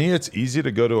 Like for me, it's easy to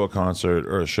go to a concert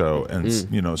or a show and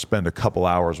spend a couple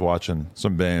hours watching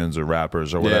some bands or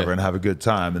rappers or whatever and have a good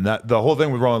time. And that the whole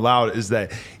thing with Rolling Loud is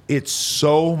that it's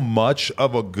so much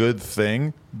of a good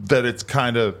thing that it's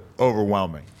kind of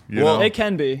overwhelming. You know? It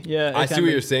can be. Yeah, I see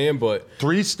what you're saying, but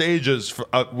 3 stages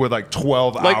with like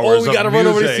 12 like, hours. We gotta of run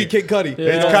music. over to see Kid Cudi. Yeah.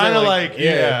 It's kind of like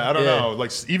I don't know.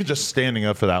 Like even just standing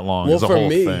up for that long is a whole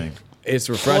thing. It's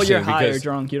refreshing. Well, you're high or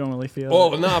drunk, you don't really feel it.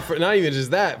 Oh, not even just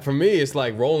that. For me, it's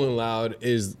like Rolling Loud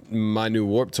is my new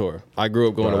Warped Tour. I grew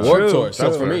up going to Warped Tour.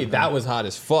 So for me, that was hot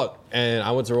as fuck. And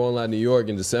I went to Rolling Loud New York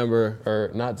in October,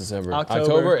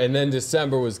 and then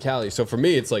December was Cali. So for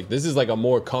me, it's like, this is like a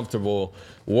more comfortable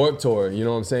Warped Tour, you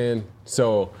know what I'm saying?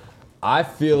 So I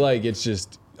feel like it's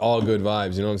just all good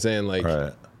vibes, you know what I'm saying? Like,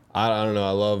 I don't know,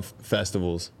 I love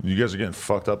festivals. You guys are getting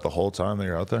fucked up the whole time that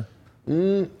you're out there?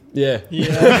 Yeah. Yeah.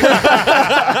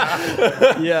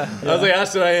 I was like, how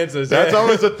should I answer this? That's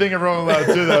always the thing in Rolling Loud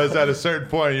too, though, is at a certain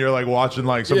point you're like watching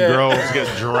like some girls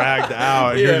get dragged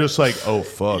out, and you're just like, oh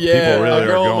fuck, people really are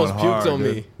going almost hard. Puked on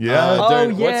me.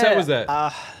 Yeah. What set was that?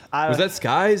 Was that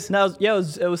Skies? No,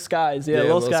 it was Skies. Yeah,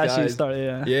 Lil Skies. She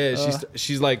started. Yeah,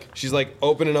 she's like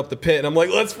opening up the pit, and I'm like,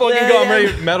 let's fucking go. I'm ready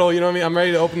to metal. You know what I mean? I'm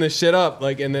ready to open this shit up.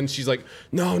 Like, and then she's like,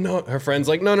 no. Her friend's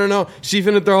like, no. She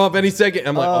finna throw up any second.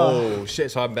 I'm like, oh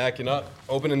shit. So I'm backing up,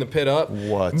 opening the pit up.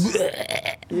 What?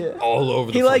 All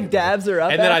over. He like dabs her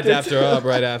up, and then I dapped her up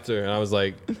right after, and I was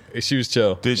like, she was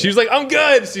chill. She was like, I'm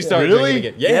good. She started drinking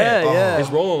again. Yeah. It's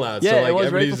Rolling Loud. Yeah, so like, it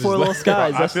was right before Lil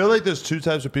Skies. I feel like there's 2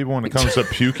 types of people when it comes to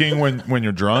puking when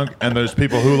you're drunk, and there's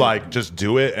people who like just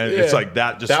do it, and it's like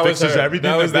that fixes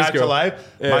everything. That back to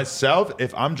life. Myself,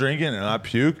 if I'm drinking and I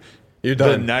puke, you're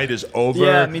done. The night is over.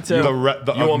 Yeah, me too.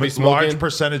 The large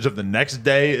percentage of the next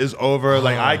day is over.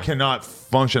 Like I cannot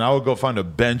function. I would go find a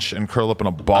bench and curl up in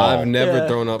a ball. I've never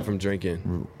thrown up from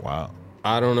drinking. Wow.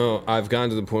 I don't know. I've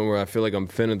gotten to the point where I feel like I'm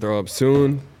finna throw up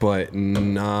soon, but I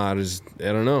don't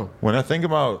know. When I think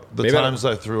about the times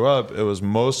I threw up, it was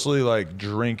mostly like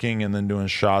drinking and then doing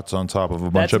shots on top of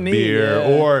a bunch of beer,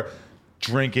 or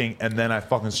drinking and then I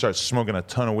fucking start smoking a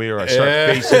ton of weed, or I start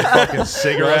facing fucking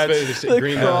cigarettes.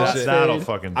 Green that'll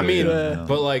fucking do I mean, it.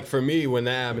 but like for me, when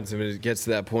that happens, if it gets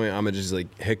to that point, I'm gonna just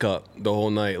like hiccup the whole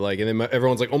night. Like, and then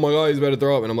everyone's like, oh my God, he's about to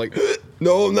throw up. And I'm like,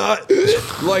 no, I'm not.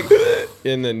 Like,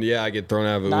 And then I get thrown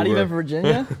out of an Not Uber. even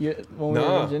Virginia? When we were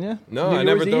in Virginia? No, New I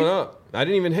never Year's thrown Eve? up. I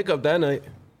didn't even hiccup that night.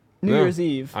 New Year's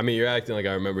Eve. I mean, you're acting like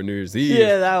I remember New Year's Eve.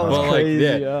 Yeah, that was but crazy.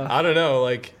 Like, yeah. I don't know.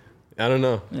 Like, I don't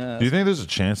know. Yeah. Do you think there's a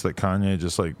chance that Kanye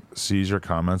just like sees your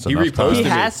comments He enough reposted times? He me.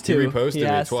 has to. He reposted He me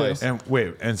has to. twice. And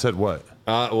wait, and said what?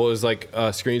 Well, it was like a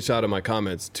screenshot of my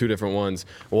comments, 2 different ones.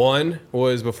 One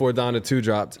was before Donna 2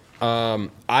 dropped.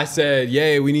 I said,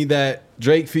 yay, we need that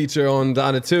Drake feature on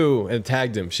Donna 2, and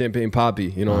tagged him, Champagne Poppy,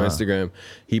 on Instagram.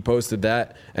 He posted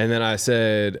that. And then I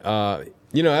said,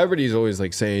 everybody's always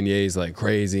like saying Ye's like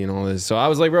crazy and all this. So I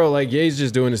was like, bro, like Ye's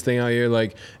just doing his thing out here.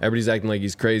 Like everybody's acting like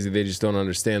he's crazy. They just don't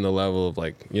understand the level of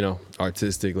like,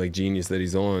 artistic like genius that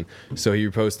he's on. So he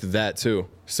reposted that too.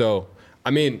 So,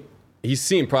 I mean, he's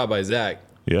seen Prod by Zach.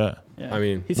 Yeah. Yeah. I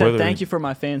mean, he said, whether- "Thank you for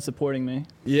my fans supporting me."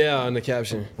 yeah, on the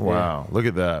caption. Wow, look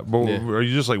at that. But Yeah. are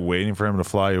you just like waiting for him to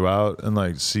fly you out and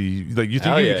like see, like you think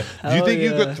Hell you, yeah. do you Hell think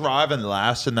you yeah. could thrive and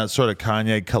last in that sort of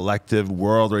Kanye collective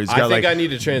world where he's got I think like I need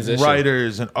to transition.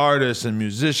 writers and artists and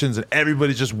musicians and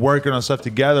everybody's just working on stuff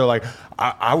together? Like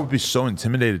I would be so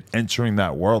intimidated entering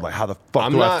that world. Like how the fuck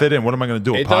I'm do I not- fit in? What am I going to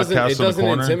do? A It podcast doesn't in the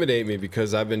corner? intimidate me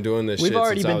because I've been doing this We've shit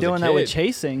already since I been was a doing that with kid.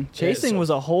 Chasing. Chasing so- was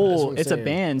a that's whole. what I'm It's a saying.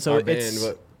 band, so Our it's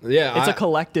band, but yeah, it's a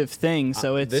collective thing.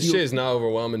 So it's this you- shit is not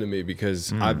overwhelming to me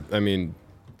because I mean,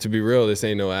 to be real, this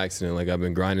ain't no accident. Like I've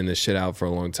been grinding this shit out for a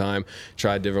long time.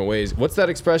 Tried different ways. What's that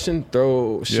expression?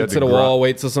 Throw shit to to the grind- wall,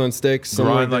 wait till something sticks.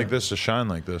 Something Grind that. like this to shine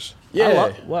like this.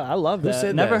 Yeah. I love that.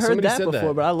 said Never that? heard Somebody that said before,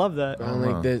 that. but I love that. Grind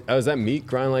like this. Oh, is that Meek?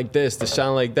 Grind like this to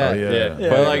shine like that. Oh, yeah.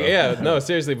 But like, no,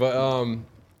 seriously. But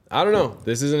I don't know.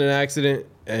 This isn't an accident,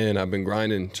 and I've been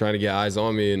grinding, trying to get eyes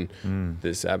on me, and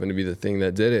this happened to be the thing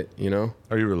that did it.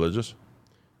 Are you religious?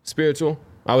 Spiritual.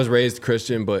 I was raised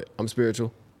Christian, but I'm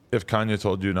spiritual. If Kanye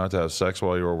told you not to have sex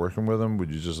while you were working with him, would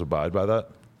you just abide by that?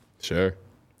 Sure.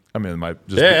 I mean, it might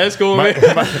just Yeah, that's cool, man.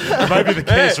 it might be the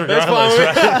case That's regardless.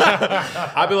 fine.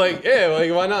 Right? I'd be like, yeah,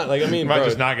 like why not? Like I mean, You might bro,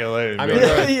 just not get laid. I Be mean,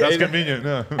 like, bro, that's it- convenient.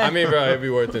 No. I mean, bro, it'd be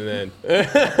worth it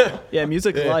then. Yeah,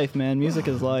 music's life, man. Music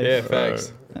is life. Yeah,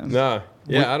 facts. Nah,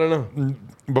 yeah, I don't know.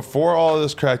 Before all of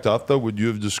this cracked off, though, would you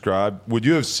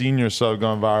have seen yourself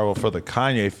going viral for the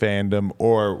Kanye fandom,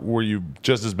 or were you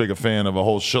just as big a fan of a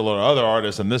whole shitload of other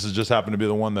artists, and this has just happened to be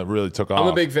the one that really took off? I'm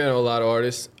a big fan of a lot of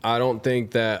artists. I don't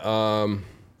think that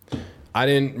I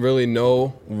didn't really know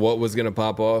what was gonna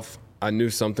pop off. I knew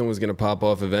something was gonna pop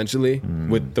off eventually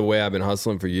with the way I've been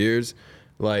hustling for years,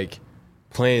 like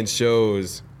playing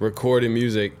shows, recording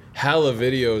music, hella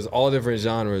videos, all different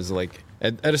genres. Like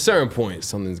at a certain point,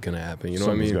 something's gonna happen. You know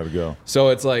Something's what I mean? gotta go. So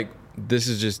it's like this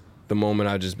is just the moment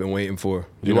I've just been waiting for.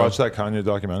 You know? watch that Kanye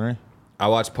documentary? I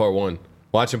watched part 1.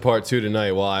 Watching part 2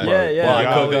 tonight while I Yeah. while I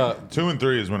Yeah, cook like, up. 2 and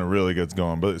 3 is when it really gets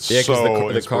going, but it's Yeah, 'cause so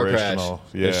the car crash, inspirational.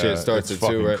 that Yeah, shit starts it's at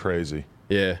 2, fucking right? crazy.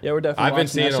 Yeah. Yeah, we're definitely I've been watching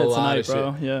seeing that a shit lot tonight, of shit.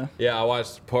 bro. Yeah. Yeah, I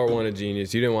watched part 1 of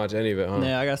Genius. You didn't watch any of it, huh?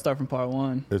 Yeah, I gotta start from part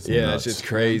 1. It's Yeah, nuts. that shit's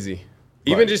crazy.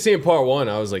 Even just seeing part 1,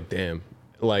 I was like, damn.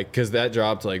 Like, cause that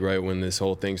dropped like right when this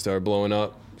whole thing started blowing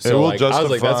up. It So will like, I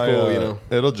was like, that's justify, cool, you know.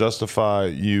 It'll justify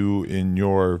you in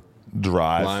your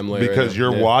drive Limelight because right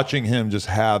you're now. Yeah. watching him just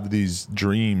have these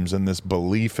dreams and this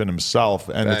belief in himself,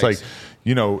 and it's Thanks. like,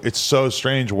 it's so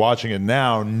strange watching it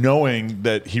now, knowing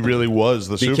that he really was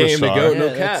the Became the superstar. goat, Yeah, no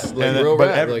that's- cap. Like And then- real but,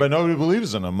 rap. Like, but nobody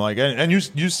believes in him. Like, and you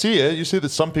see it. You see that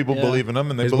some people Yeah. believe in him,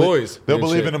 and they His believe, boys they'll and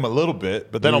believe shit. in him a little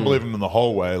bit, but they don't believe him in the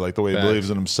whole way, like the way Facts. he believes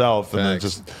in himself. And then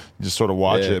Facts. just sort of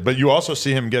watch Yeah. it. But you also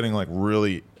see him getting like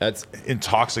really that's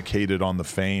intoxicated on the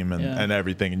fame and, Yeah. and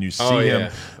everything, and you see Oh, yeah.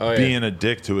 him Oh, yeah. being a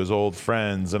dick to his old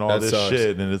friends and all That this sucks.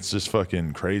 shit, and it's just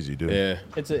fucking crazy, dude. yeah.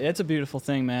 It's a beautiful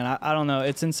thing, man. I don't know.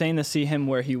 It's insane to see him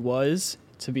where he was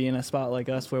to be in a spot like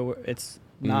us where it's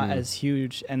not as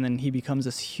huge, and then he becomes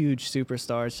this huge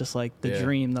superstar. It's just like the Yeah.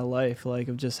 dream, the life, like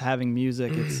of just having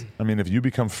music. It's I mean, if you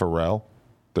become Pharrell,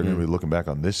 they're gonna be looking back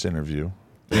on this interview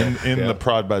in Yeah. the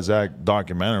Prod by Zach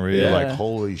documentary, Yeah. like,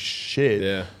 holy shit,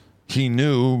 Yeah. he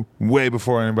knew way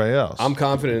before anybody else. I'm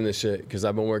confident in this shit because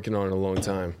I've been working on it a long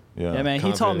time. yeah, man. He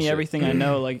taught confident me shit. everything I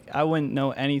know. Like I wouldn't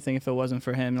know anything if it wasn't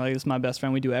for him. Like this is my best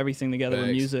friend. We do everything together with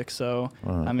Thanks. music. So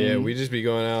I mean, Yeah, we just be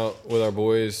going out with our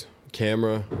boys,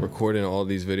 camera, recording all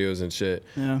these videos and shit.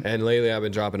 Yeah. And lately I've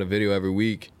been dropping a video every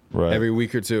week. Right. Every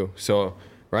week or two. So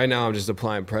right now I'm just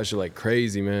applying pressure like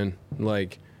crazy, man.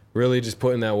 Like really just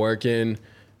putting that work in,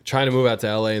 trying to move out to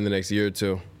LA in the next year or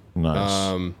two.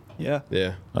 Nice. yeah.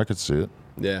 Yeah. I could see it.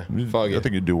 Yeah. I Fuck it.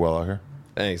 think you'd do well out here.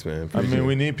 Thanks, man. I Appreciate mean,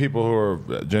 we it. need people who are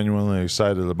genuinely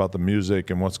excited about the music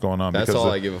and what's going on. That's because all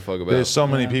I give a fuck about. There's so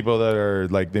many people that are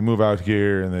like, they move out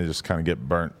here and they just kind of get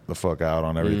burnt the fuck out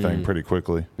on everything pretty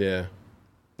quickly. Yeah.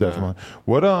 Definitely.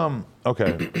 What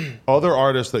okay. Other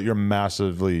artists that you're a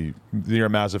massive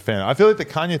fan of. I feel like the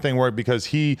Kanye thing worked because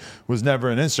he was never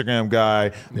an Instagram guy.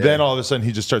 Yeah. Then all of a sudden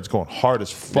he just starts going hard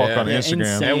as fuck on Instagram.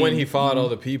 Insane. And when he followed all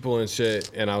the people and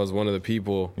shit, and I was one of the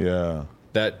people,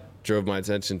 that drove my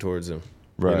attention towards him.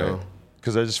 Right. You know?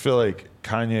 Because I just feel like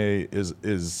Kanye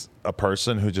is a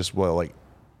person who just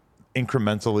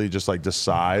incrementally just like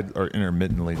decide, or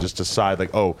intermittently just decide,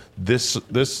 like, oh, this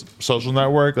social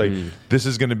network, like this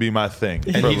is going to be my thing.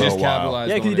 And he just capitalized.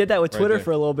 Yeah, because he did that with Twitter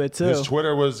for a little bit too. His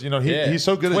Twitter was, he's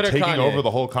so good Twitter at taking Kanye. over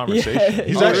the whole conversation. Yeah,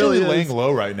 he's he actually really laying is.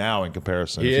 low right now in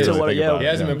comparison. He if you is. really think about He it.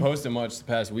 hasn't been posting much the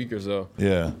past week or so.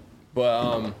 Yeah.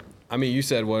 But I mean, you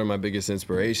said what are my biggest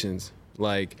inspirations?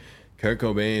 Like Kurt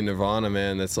Cobain, Nirvana,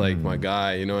 man. That's like my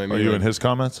guy. You know what I mean? Are you in his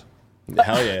comments?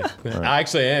 Hell yeah. I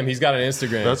actually am. He's got an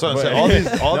Instagram. That's what I'm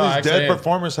saying. All these dead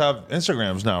performers have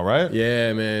Instagrams now, right?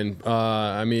 Yeah, man.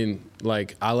 I mean,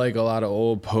 like, I like a lot of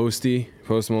old Post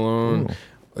Malone,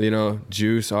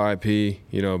 Juice, R.I.P.,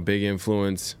 big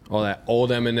influence, all that old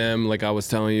Eminem, like I was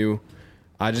telling you.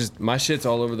 My shit's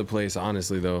all over the place,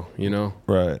 honestly, though,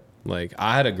 Right. Like,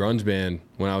 I had a grunge band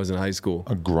when I was in high school.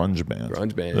 A grunge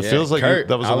band. It feels like Kurt,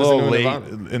 that was a little late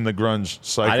in the grunge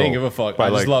cycle. I didn't give a fuck. By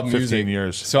I just love 15 music.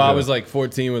 years. So I was like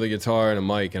 14 with a guitar and a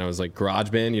mic, and I was like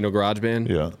GarageBand. You know GarageBand?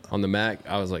 Yeah. On the Mac,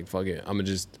 I was like, fuck it. I'm gonna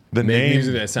just the make name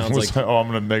music that sounds was like. Oh, I'm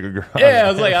gonna make a garage. Yeah,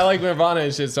 I was like, I like Nirvana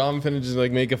and shit, so I'm finna just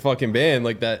like make a fucking band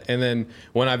like that. And then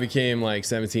when I became like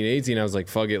 17, 18, I was like,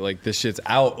 fuck it, like this shit's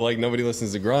out. Like nobody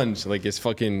listens to grunge. Like it's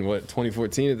fucking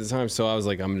 2014 at the time. So I was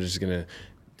like, I'm just gonna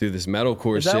do this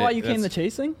metalcore shit. Is that why you came to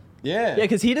Chasing? Yeah. Yeah,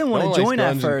 because he didn't want to join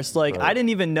at first. Like I didn't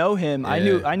even know him.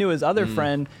 Yeah. I knew his other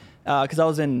friend because I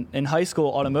was in high school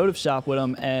automotive shop with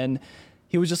him, and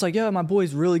he was just like, yeah, my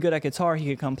boy's really good at guitar. He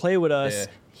could come play with us. Yeah.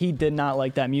 He did not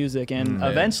like that music, and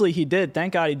eventually he did.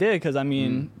 Thank God he did, because I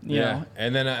mean, you know.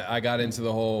 And then I got into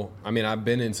the whole. I mean, I've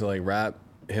been into like rap,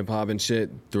 hip hop, and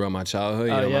shit throughout my childhood.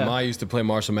 My mom used to play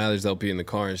Marshall Mathers LP in the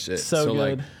car and shit. So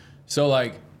good.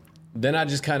 Then I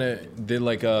just kind of did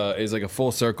like it's like a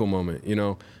full circle moment,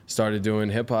 Started doing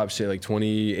hip hop shit like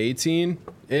 2018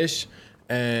 ish,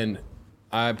 and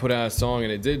I put out a song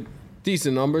and it did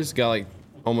decent numbers. Got like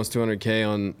almost 200K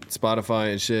on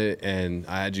Spotify and shit, and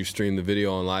I had you stream the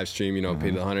video on live stream,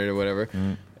 paid 100 or whatever.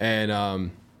 And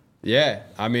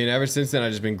I mean, ever since then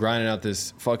I've just been grinding out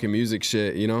this fucking music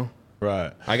shit,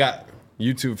 Right. I got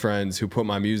YouTube friends who put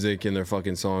my music in their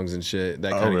fucking songs and shit.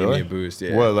 That kind of gave me a boost.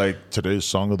 Yeah. Well, like today's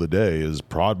song of the day is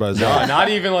Prod by Zach. No, not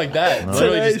even like that.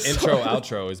 Literally just intro,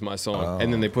 outro is my song.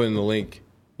 And then they put in the link,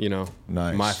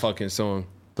 Nice. my fucking song.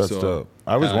 That's dope.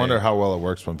 I always wonder how well it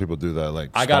works when people do that. Like,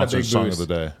 I got a big song boost. of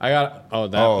the day. I got,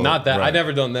 not that. Right. I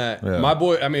never done that. Yeah. My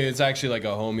boy, I mean, it's actually like a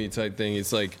homie type thing.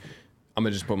 It's like, I'm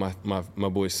gonna just put my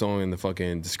boy's song in the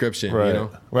fucking description,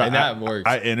 Well, and that works.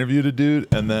 I interviewed a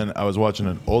dude, and then I was watching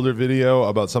an older video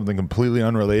about something completely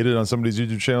unrelated on somebody's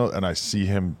YouTube channel, and I see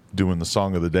him doing the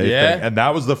song of the day thing. And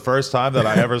that was the first time that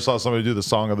I ever saw somebody do the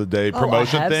song of the day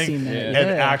promotion thing, seen that. and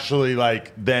actually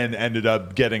like then ended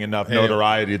up getting enough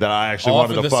notoriety that I actually Off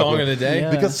wanted of to the fuck song with. of the day?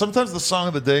 Yeah. Because sometimes the song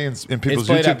of the day in people's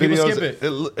played YouTube out. People videos,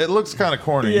 skip it looks kind of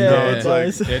corny. Yeah, It's it like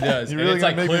does. It does. you And really it's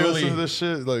gonna like make me listen clearly, to this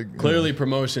shit? Like clearly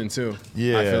promotion too.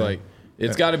 Yeah. I feel like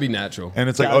it's got to be natural. And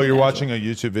it's like, Gotta oh, be you're natural. watching a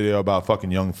YouTube video about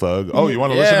fucking Young Thug. Oh, you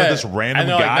want to listen to this random I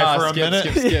know, guy like, for a skip,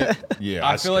 minute? Skip. Yeah,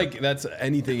 I feel like that's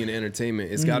anything in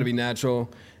entertainment. It's got to be natural.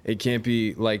 It can't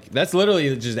be like, that's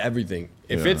literally just everything.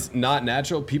 If it's not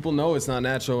natural, people know it's not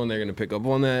natural, and they're gonna pick up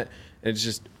on that. It's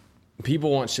just people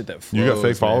want shit that flows. You got fake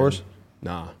man. followers?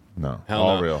 Nah. No, Hell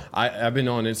all no. real. I've been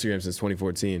on Instagram since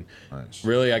 2014. Nice.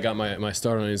 Really, I got my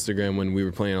start on Instagram when we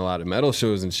were playing a lot of metal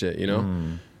shows and shit,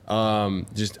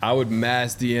 Just I would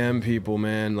mass DM people,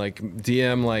 man. Like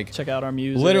DM, like Check out our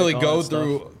music. literally all go that stuff.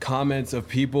 through comments of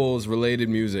people's related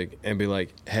music and be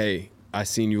like, hey, I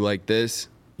seen you like this,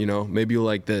 maybe you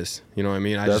like this. You know what I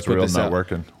mean? I That's just put real this out.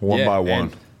 networking. One by one.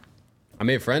 and I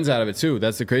made friends out of it too.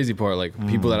 That's the crazy part. Like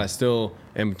people that I still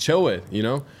am chill with,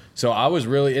 So I was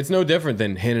really, it's no different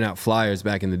than handing out flyers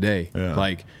back in the day. Yeah.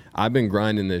 Like I've been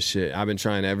grinding this shit. I've been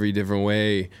trying every different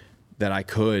way that I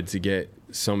could to get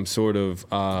some sort of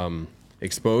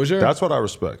exposure. That's what I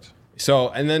respect. So,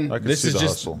 and then I can this see is the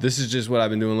just hustle. this is just what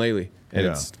I've been doing lately, and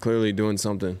Yeah. it's clearly doing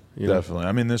something. You know? Definitely.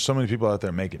 I mean, there's so many people out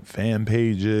there making fan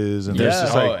pages, and there's Yeah.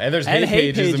 just Oh, like, and there's And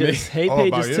hate pages. to me. Hate Oh,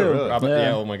 pages about you, too. really?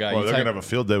 Yeah. Oh my god. well, You they're type- gonna have a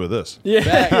field day with this.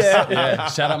 Yeah. yeah.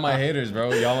 Shout out my haters,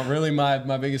 bro. Y'all are really my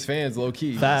biggest fans, low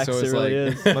key. Facts. So It it's really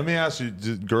like, is. Let me ask you: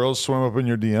 did girls swim up in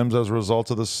your DMs as a result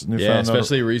of this newfound? yeah,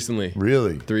 especially recently.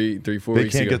 really, 3-4 they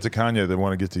weeks can't ago. get to Kanye; they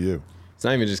want to get to you. It's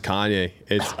not even just Kanye.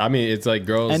 It's like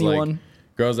girls Anyone. like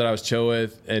girls that I was chill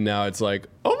with, and now it's like,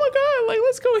 oh my god, like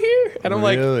let's go here, and I'm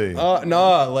Really? like,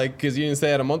 nah, like because you didn't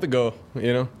say that a month ago,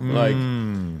 you know, like,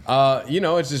 you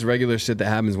know, it's just regular shit that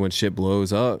happens when shit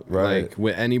blows up, Right. Like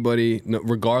with anybody,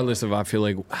 regardless of I feel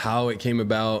like how it came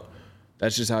about.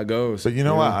 That's just how it goes. But you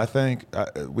know what? I think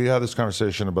we had this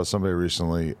conversation about somebody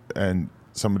recently, and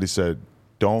somebody said,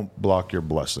 "Don't block your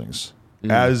blessings."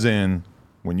 As in,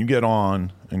 when you get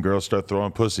on and girls start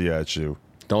throwing pussy at you,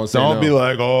 Don't don't be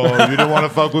like, "Oh, you didn't want to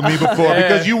fuck with me before,"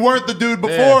 because you weren't the dude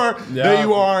before that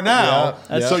you are now.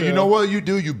 Yeah. So you know what you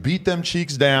do? You beat them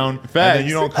cheeks down, and then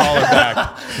you don't call it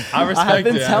back. I respect it. I've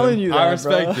been telling you that, I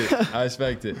respect bro. it. I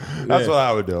respect it. That's what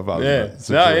I would do if I was in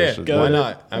that Yeah. situation. Why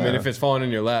not? I mean, if it's falling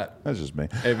in your lap, That's just me.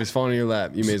 if it's falling in your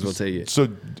lap, you may as well take it. So,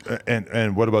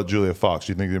 and what about Julia Fox?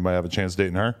 Do you think they might have a chance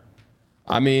dating her?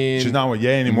 I mean, She's not with Ye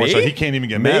anymore, me? so he can't even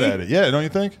get Me? mad at it. Yeah, don't you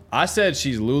think? I said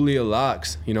she's Lulia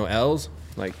Locks. You know, L's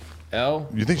like L.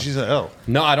 You think she's an L?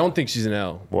 No, I don't think she's an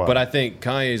L. Why? But I think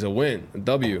Kanye's a win, a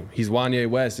W. He's Wanye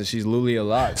West, and she's Lulia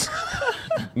Locks.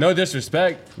 No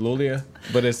disrespect, Lulia,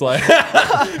 but it's like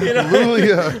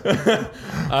Lulia.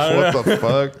 What the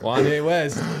fuck? Wanye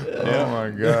West. Oh my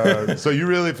god. So you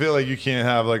really feel like you can't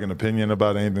have like an opinion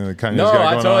about anything that Kanye's No, got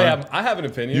I going totally on? have. I have an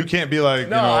opinion. You can't be like,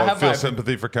 No, I have feel my-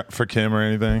 sympathy for Kim or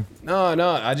anything. No,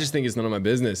 I just think it's none of my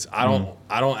business. I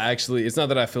don't actually. It's not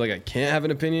that I feel like I can't have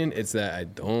an opinion. It's that I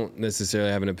don't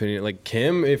necessarily have an opinion. Like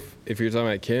Kim, if you're talking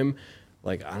about Kim,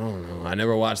 like I don't know. I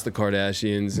never watched the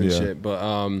Kardashians and Yeah. shit, but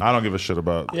I don't give a shit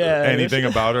about Yeah, anything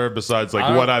about her besides like I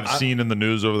don't- what I've seen in the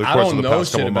news over the I course don't of the know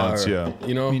past shit couple about months. her. Yeah.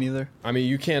 You know, Me neither. I mean,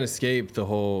 you can't escape the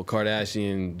whole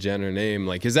Kardashian Jenner name.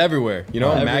 Like it's everywhere. You know,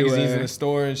 Everywhere. magazines in the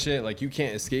store and shit. Like you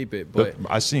can't escape it. But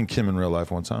I seen Kim in real life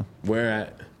one time. where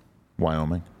at?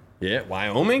 Wyoming. Yeah,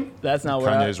 Wyoming. That's not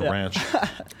where Kanye's I, yeah. ranch.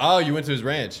 Oh, you went to his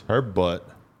ranch. Her butt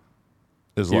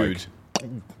is Huge.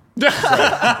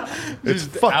 it's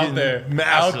fucking out there,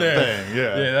 massive out there. thing.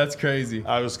 Yeah. Yeah, that's crazy.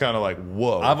 I was kind of like,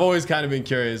 whoa. I've always kind of been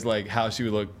curious, like how she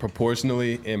would look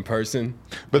proportionally in person.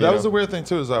 But that you was know? the weird thing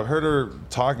too, is I've heard her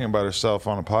talking about herself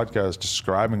on a podcast,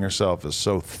 describing herself as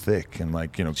so thick and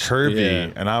like, curvy.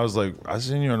 Yeah. And I was like, I've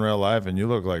seen you in real life and you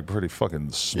look like pretty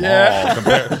fucking small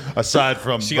Yeah. aside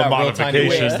from She the got real tiny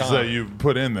modifications waist, that you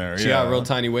put in there. She got a real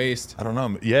tiny waist. I don't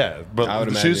know. Yeah, I but would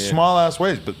she imagine, was yeah. small ass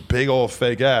waist, but big old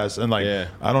fake ass. And like, Yeah.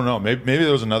 I don't know. Maybe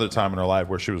there was another time in her life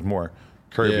where she was more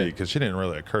curvy Yeah. because she didn't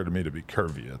really occur to me to be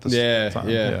curvy at this time.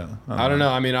 Yeah. I don't know.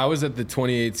 I mean, I was at the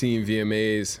 2018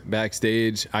 VMAs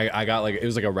backstage. I got like, it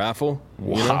was like a raffle.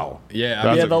 you know? Wow. Yeah.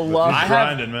 That's Yeah, the luck. that's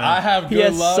grinding, man. I have good He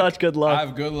has luck. such good luck. I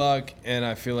have good luck, and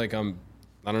I feel like I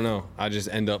don't know. I just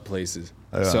end up places.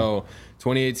 Yeah. So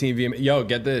 2018 VMA. Yo,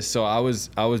 get this. So I was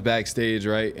backstage,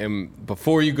 right? And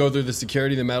before you go through the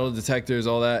security, the metal detectors,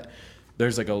 all that,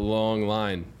 there's like a long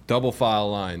line, double file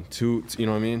line. You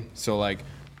know what I mean? So like,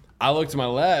 I look to my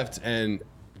left and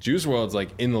Juice WRLD's like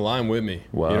in the line with me.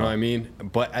 Wow. You know what I mean?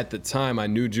 But at the time, I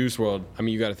knew Juice WRLD. I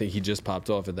mean, you got to think he just popped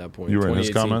off at that point. You were in his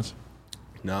 2018. comments?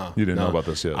 No, You didn't no. know about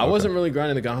this yet, I okay. wasn't really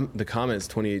grinding the comments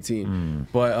 2018,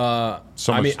 but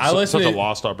So I much, mean, I listened such to a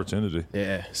lost opportunity.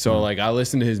 yeah. So like, I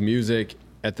listened to his music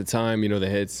at the time, the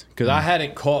hits, because I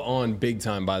hadn't caught on big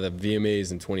time by the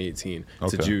VMAs in 2018 to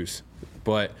Okay. Juice,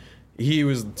 but he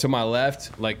was to my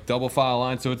left, like double file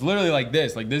line. So it's literally like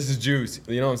this is Juice.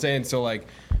 You know what I'm saying? So like,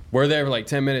 we're there for like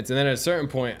 10 minutes, and then at a certain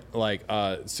point, like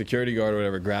security guard or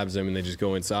whatever grabs him, and they just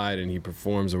go inside, and he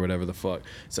performs or whatever the fuck.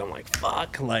 So I'm like,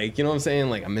 fuck, like, you know what I'm saying?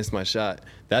 Like, I missed my shot.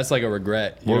 That's like a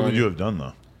regret. What know would I you mean? have done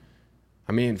though?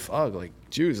 I mean, fuck, like,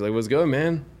 Juice, like, what's good,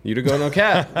 man? You to go, no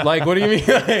cap. Like, what do you mean?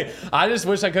 Like, I just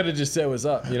wish I could have just said what's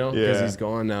up, Because Yeah. he's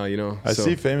gone now, I So,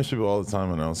 see famous people all the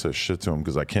time and I don't say shit to them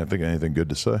because I can't think of anything good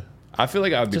to say. I feel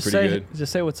like I would be Just pretty say, good.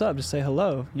 just say what's up. Just say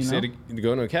hello. You know. Say to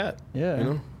go, no cap.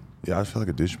 Yeah. Yeah, I feel like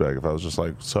a douchebag if I was just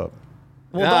like, what's up?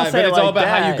 Well, Nah, don't say but it it's all like about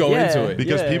how you that. go Yeah, into it.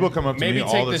 Because yeah. people come up to Maybe me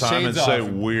all take the the time and shades say off.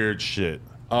 weird shit.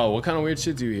 Oh, what kind of weird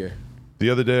shit do you hear? The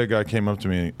other day, a guy came up to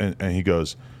me and he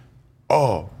goes,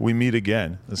 "Oh, we meet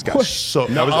again." This guy's so.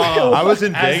 I was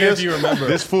in As if Vegas. you remember.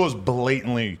 This fool is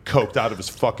blatantly coked out of his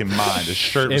fucking mind. His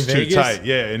shirt was In too Vegas? tight.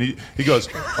 Yeah, and he goes,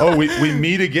 "Oh, we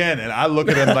meet again." And I look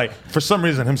at him like, for some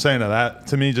reason, him saying that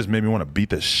to me just made me want to beat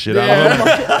the shit out of him.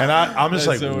 And I'm just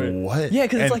That's like, so weird. "What?" Yeah,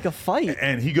 'cause it's And- like a fight.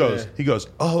 And he goes,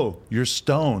 "Oh, you're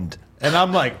stoned." And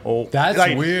I'm like, "Oh, That's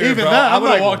like, weird, Even bro. that, I I'm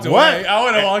would've like, walked what? away. I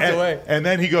would've walked And- away. And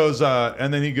then he goes,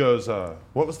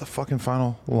 what was the fucking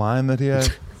final line that he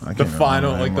had? The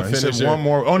final, like the He said finisher. one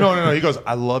more. Oh no! He goes,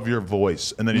 "I love your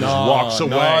voice," and then he just walks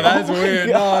away. No, that's weird.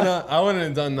 No, I wouldn't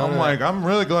have done none I'm of like, that. I'm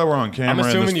really glad we're on camera in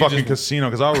assuming this you fucking just- casino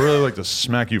because I would really like to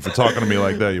smack you for talking to me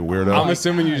like that, you weirdo. I'm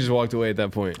assuming you just walked away at that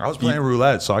point. I was playing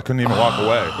roulette, so I couldn't even walk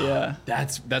away. Yeah.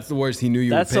 That's the worst. He knew you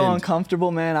That's were so pinned.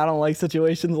 uncomfortable, man. I don't like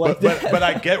situations like that. But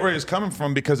I get where he's coming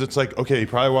from because it's like, okay, he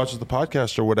probably watches the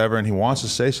podcast or whatever, and he wants to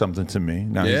say something to me.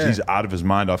 Now Yeah. he's out of his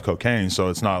mind off cocaine, so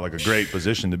it's not like a great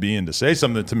position to be in to say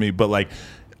something to me. But like,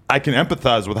 I can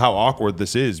empathize with how awkward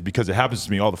this is because it happens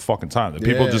to me all the fucking time. That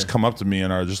people Yeah. just come up to me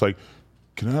and are just like,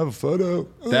 "Can I have a photo?"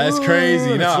 That's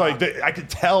crazy. And No. it's like I can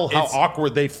tell how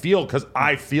awkward they feel because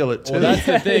I feel it too. Well, that's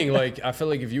the thing. Like, I feel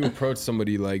like if you approach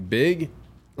somebody like big,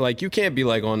 like you can't be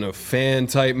like on a fan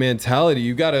type mentality.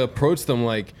 You got to approach them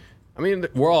like, I mean,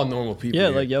 we're all normal people. Yeah,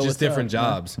 here, like, yo, just what's different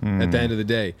up, jobs at the end of the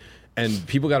day. And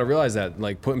people got to realize that,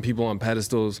 like, putting people on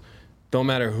pedestals, don't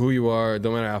matter who you are,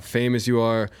 don't matter how famous you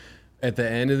are. At the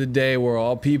end of the day, we're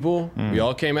all people. We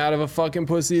all came out of a fucking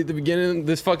pussy at the beginning of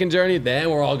this fucking journey. Then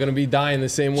we're all gonna be dying the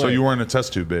same way. So you weren't a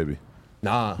test tube baby.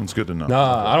 Nah. It's good to know.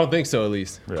 Nah, I don't think so. At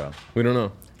least Yeah. we don't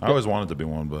know. I always wanted to be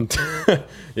one, but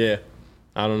Yeah,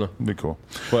 I don't know. it'd be cool.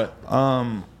 But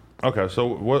Okay, so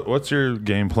what's your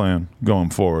game plan going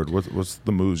forward? What's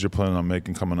the moves you're planning on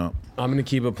making coming up? I'm gonna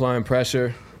keep applying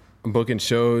pressure. I'm booking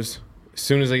shows as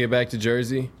soon as I get back to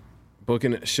Jersey.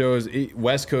 Booking shows,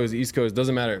 West Coast, East Coast,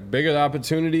 doesn't matter. Bigger the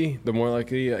opportunity, the more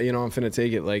likely I'm finna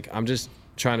take it. Like, I'm just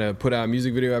trying to put out a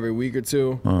music video every week or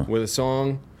two with a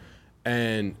song,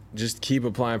 and just keep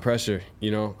applying pressure.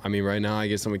 I mean, right now I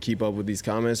guess I'm gonna keep up with these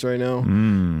comments right now.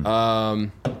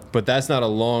 But that's not a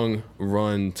long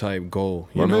run type goal.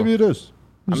 You know? Maybe it is.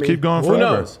 Just keep going Who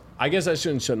forever. knows? I guess I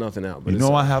shouldn't shut nothing out. But You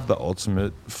know, I have the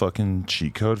ultimate fucking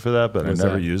cheat code for that, but What's I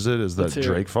never that? use it. Is that hear it.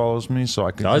 Drake follows me, so I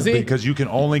can. Does he? Because you can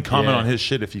only comment Yeah. on his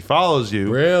shit if he follows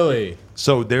you. Really?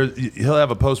 So he'll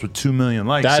have a post with 2 million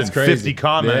likes That's and crazy. 50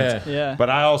 comments. Yeah. Yeah. But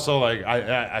I also like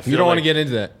I feel You don't want to like- get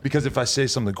into that. because if I say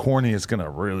something corny, it's gonna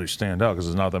really stand out because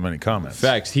there's not that many comments.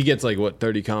 Facts. He gets like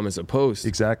 30 comments a post.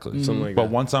 Exactly. Something like but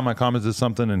that. one time I commented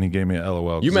something and he gave me a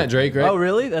LOL. You 'cause met it- Drake, right? Oh,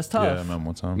 really? That's tough. Yeah, I met him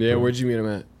one time. Yeah, where'd you meet him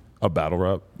at? A battle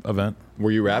rap event.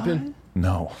 Were you rapping?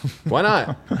 No, Why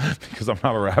not? because I'm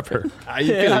not a rapper. You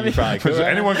feel like you probably could. right?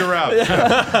 Anyone can rap.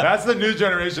 That's the new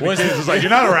generation of kids. It's like,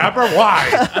 you're not a rapper? Why?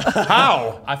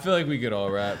 How? I feel like we could all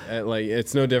rap. Like,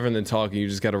 it's no different than talking. You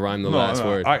just got to rhyme the No, last no,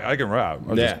 word. I can rap.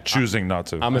 I'm Yeah. just choosing not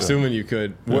to. I'm assuming you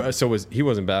could. So he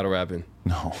wasn't battle rapping.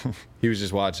 No. He was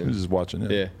just watching. I'm just watching it.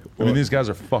 Yeah. I mean, these guys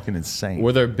are fucking insane.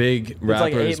 Were there big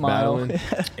like rappers 8 Mile. battling?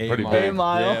 Pretty Mile. big. 8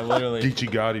 Mile. Yeah, literally. Geechee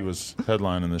Gotti was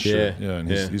headlining this shit. Yeah, Yeah, and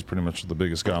yeah. he's pretty much the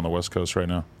biggest guy on the West Coast right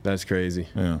now. That's crazy.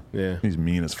 Yeah. Yeah. He's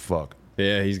mean as fuck.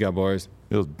 Yeah, he's got bars.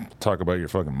 He'll talk about your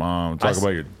fucking mom, talk about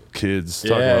your kids,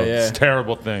 talk Yeah, about yeah.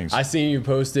 terrible things. I seen you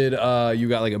posted. You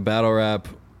got like a battle rap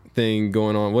thing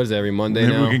going on. What is it, every Monday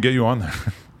Maybe now? we can get you on there.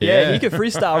 Yeah, he could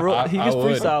freestyle. He I could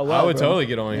would. freestyle well. I would bro. totally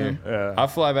get on here. Yeah. I'll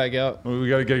fly back out. We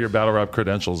got to get your battle rap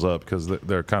credentials up because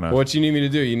they're kind of. What you need me to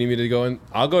do? You need me to go in?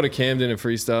 I'll go to Camden and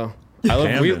freestyle. We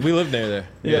Camden? live near there.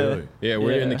 Yeah. Yeah,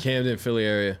 we're in the Yeah. Camden, Philly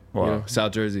area. Wow.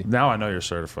 South Jersey. Now I know you're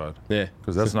certified. Yeah.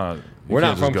 Because that's not. you We're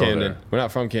can't not just from go Camden. there. We're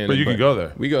not from Camden. But you can go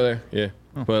there. We go there, yeah.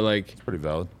 But like, Pretty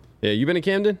valid. yeah, you been to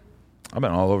Camden? I've been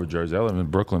all over Jersey. I lived in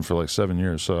Brooklyn for like 7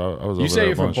 years, so I was over You say there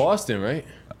you're a from bunch. Boston, right?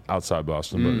 Outside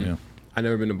Boston, but yeah. I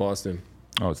never been to Boston.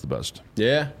 Oh, it's the best.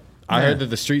 Yeah. I heard that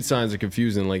the street signs are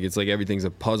confusing. Like, it's like everything's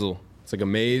a puzzle. It's like a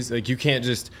maze. Like, you can't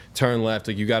just turn left.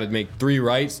 Like, you got to make 3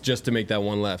 rights just to make that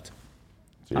one left.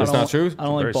 That's not true? I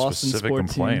don't Very like Boston specific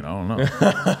sports complaint. team. I don't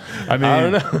know. I mean, I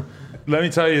don't know. let me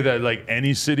tell you that like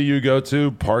any city you go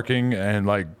to, parking and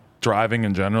like driving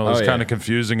in general is Oh, yeah. kind of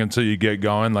confusing until you get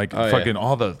going. Like Oh, yeah. fucking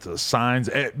all the signs.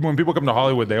 When people come to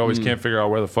Hollywood, they always can't figure out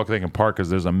where the fuck they can park because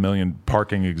there's a million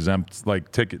parking exempt like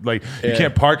ticket. Like you Yeah.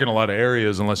 can't park in a lot of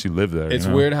areas unless you live there. It's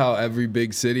you know? weird how every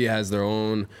big city has their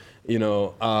own,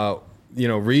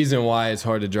 reason why it's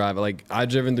hard to drive. Like, I've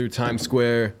driven through Times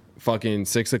Square, fucking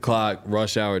 6 o'clock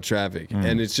rush hour traffic,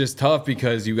 and it's just tough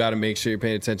because you got to make sure you're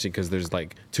paying attention because there's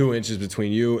like 2 inches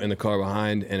between you and the car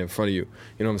behind and in front of you.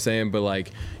 You know what I'm saying? But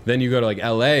like, then you go to like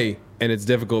LA and it's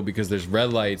difficult because there's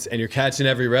red lights and you're catching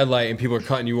every red light and people are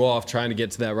cutting you off trying to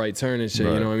get to that right turn and shit.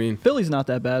 Right. You know what I mean? Philly's not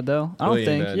that bad though. I don't Philly ain't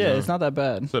think. bad, Yeah, no. it's not that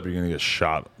bad. Except you're gonna get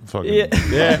shot. Fucking Yeah.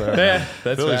 Yeah,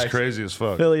 that's Philly's facts. crazy as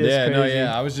fuck. Philly is Yeah, crazy. no,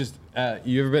 yeah. I was just.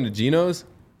 You ever been to Geno's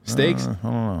Steaks? I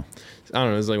don't know. I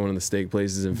don't know. It's like one of the steak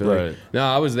places in Philly. Right. No,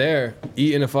 I was there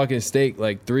eating a fucking steak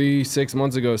like 3-6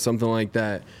 months ago, something like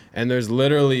that. And there's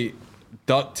literally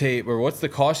duct tape, or what's the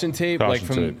caution tape? Caution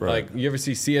from tape, right. like, you ever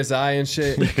see CSI and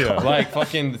shit? Yeah. Like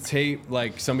fucking the tape,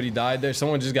 like somebody died there.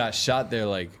 Someone just got shot there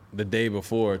like the day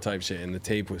before type shit, and the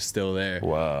tape was still there.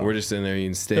 Wow. We're just in there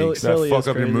eating Philly- steaks. That Philly fuck is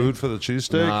up your crazy. mood for the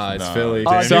cheesesteak? Nah, it's Philly.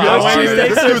 Oh, So dude, I those went into- cheesesteaks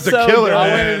This are dude's a so killer, good. I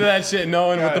man. went into that shit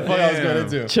knowing what the fuck I was gonna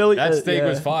do. Chili- that steak yeah.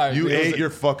 was fire. You It was ate like- your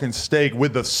fucking steak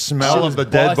with the smell Shit of the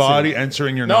was dead busting. body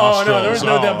entering your No, nostrils. there was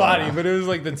no dead Oh. body, but it was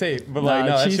like the tape. But like,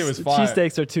 no, that shit was fire.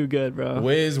 Cheesesteaks are too good, bro.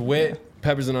 Whiz, wit,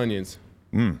 peppers and onions.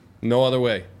 No other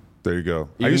way. There you go.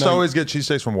 I Even used to though- always get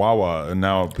cheesesteaks from Wawa, and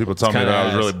now people tell me kinda that I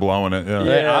was ass. really blowing it. Yeah.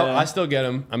 Yeah. I still get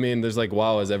them. I mean, there's like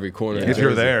Wawas every corner. If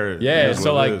you're there, Yeah, that's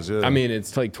so what it like, is, yeah. I mean,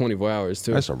 it's like 24 hours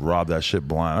too. I used to rob that shit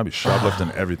blind. I'd be shoplifting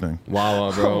everything.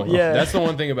 Wawa, bro. Yeah. That's the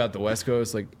one thing about the West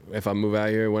Coast. Like, if I move out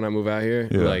here, when I move out here,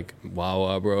 Yeah. like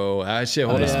Wawa, bro. That shit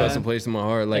hold a yeah. special place in my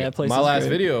heart. Like, Yeah, that place my is last great.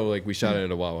 video, like, we shot it at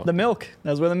a Wawa. The milk.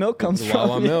 That's where the milk comes The from.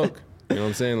 Wawa milk. You know what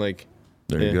I'm saying? Like,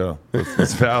 There you Yeah. go.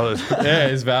 It's valid. yeah,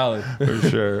 it's valid. For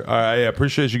sure. All right. Yeah.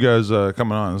 Appreciate you guys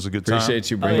coming on. It was a good time.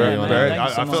 Appreciate you bringing yeah, me on. man. Barrett, Thank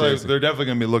you so I feel much. like they're definitely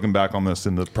going to be looking back on this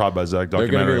in the Prod by Zach They're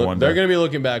documentary gonna one be, day. they're gonna be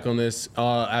looking back on this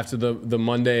after the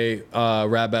Monday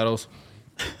rap battles.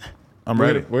 I'm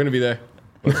ready. We're gonna be there.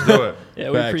 Let's do it. Yeah,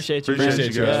 we Facts. appreciate you. Appreciate man.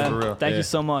 you guys, Yeah. for real. Thank Yeah. you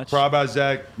so much. Prod by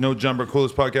Zach, No Jumper,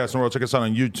 coolest podcast in the world. Check us out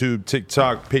on YouTube,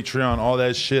 TikTok, Patreon, all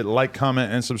that shit. Like,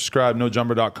 comment, and subscribe.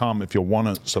 NoJumper.com if you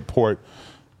want to support.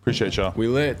 Appreciate y'all. We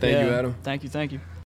lit. Thank you, Yeah. Adam. Thank you.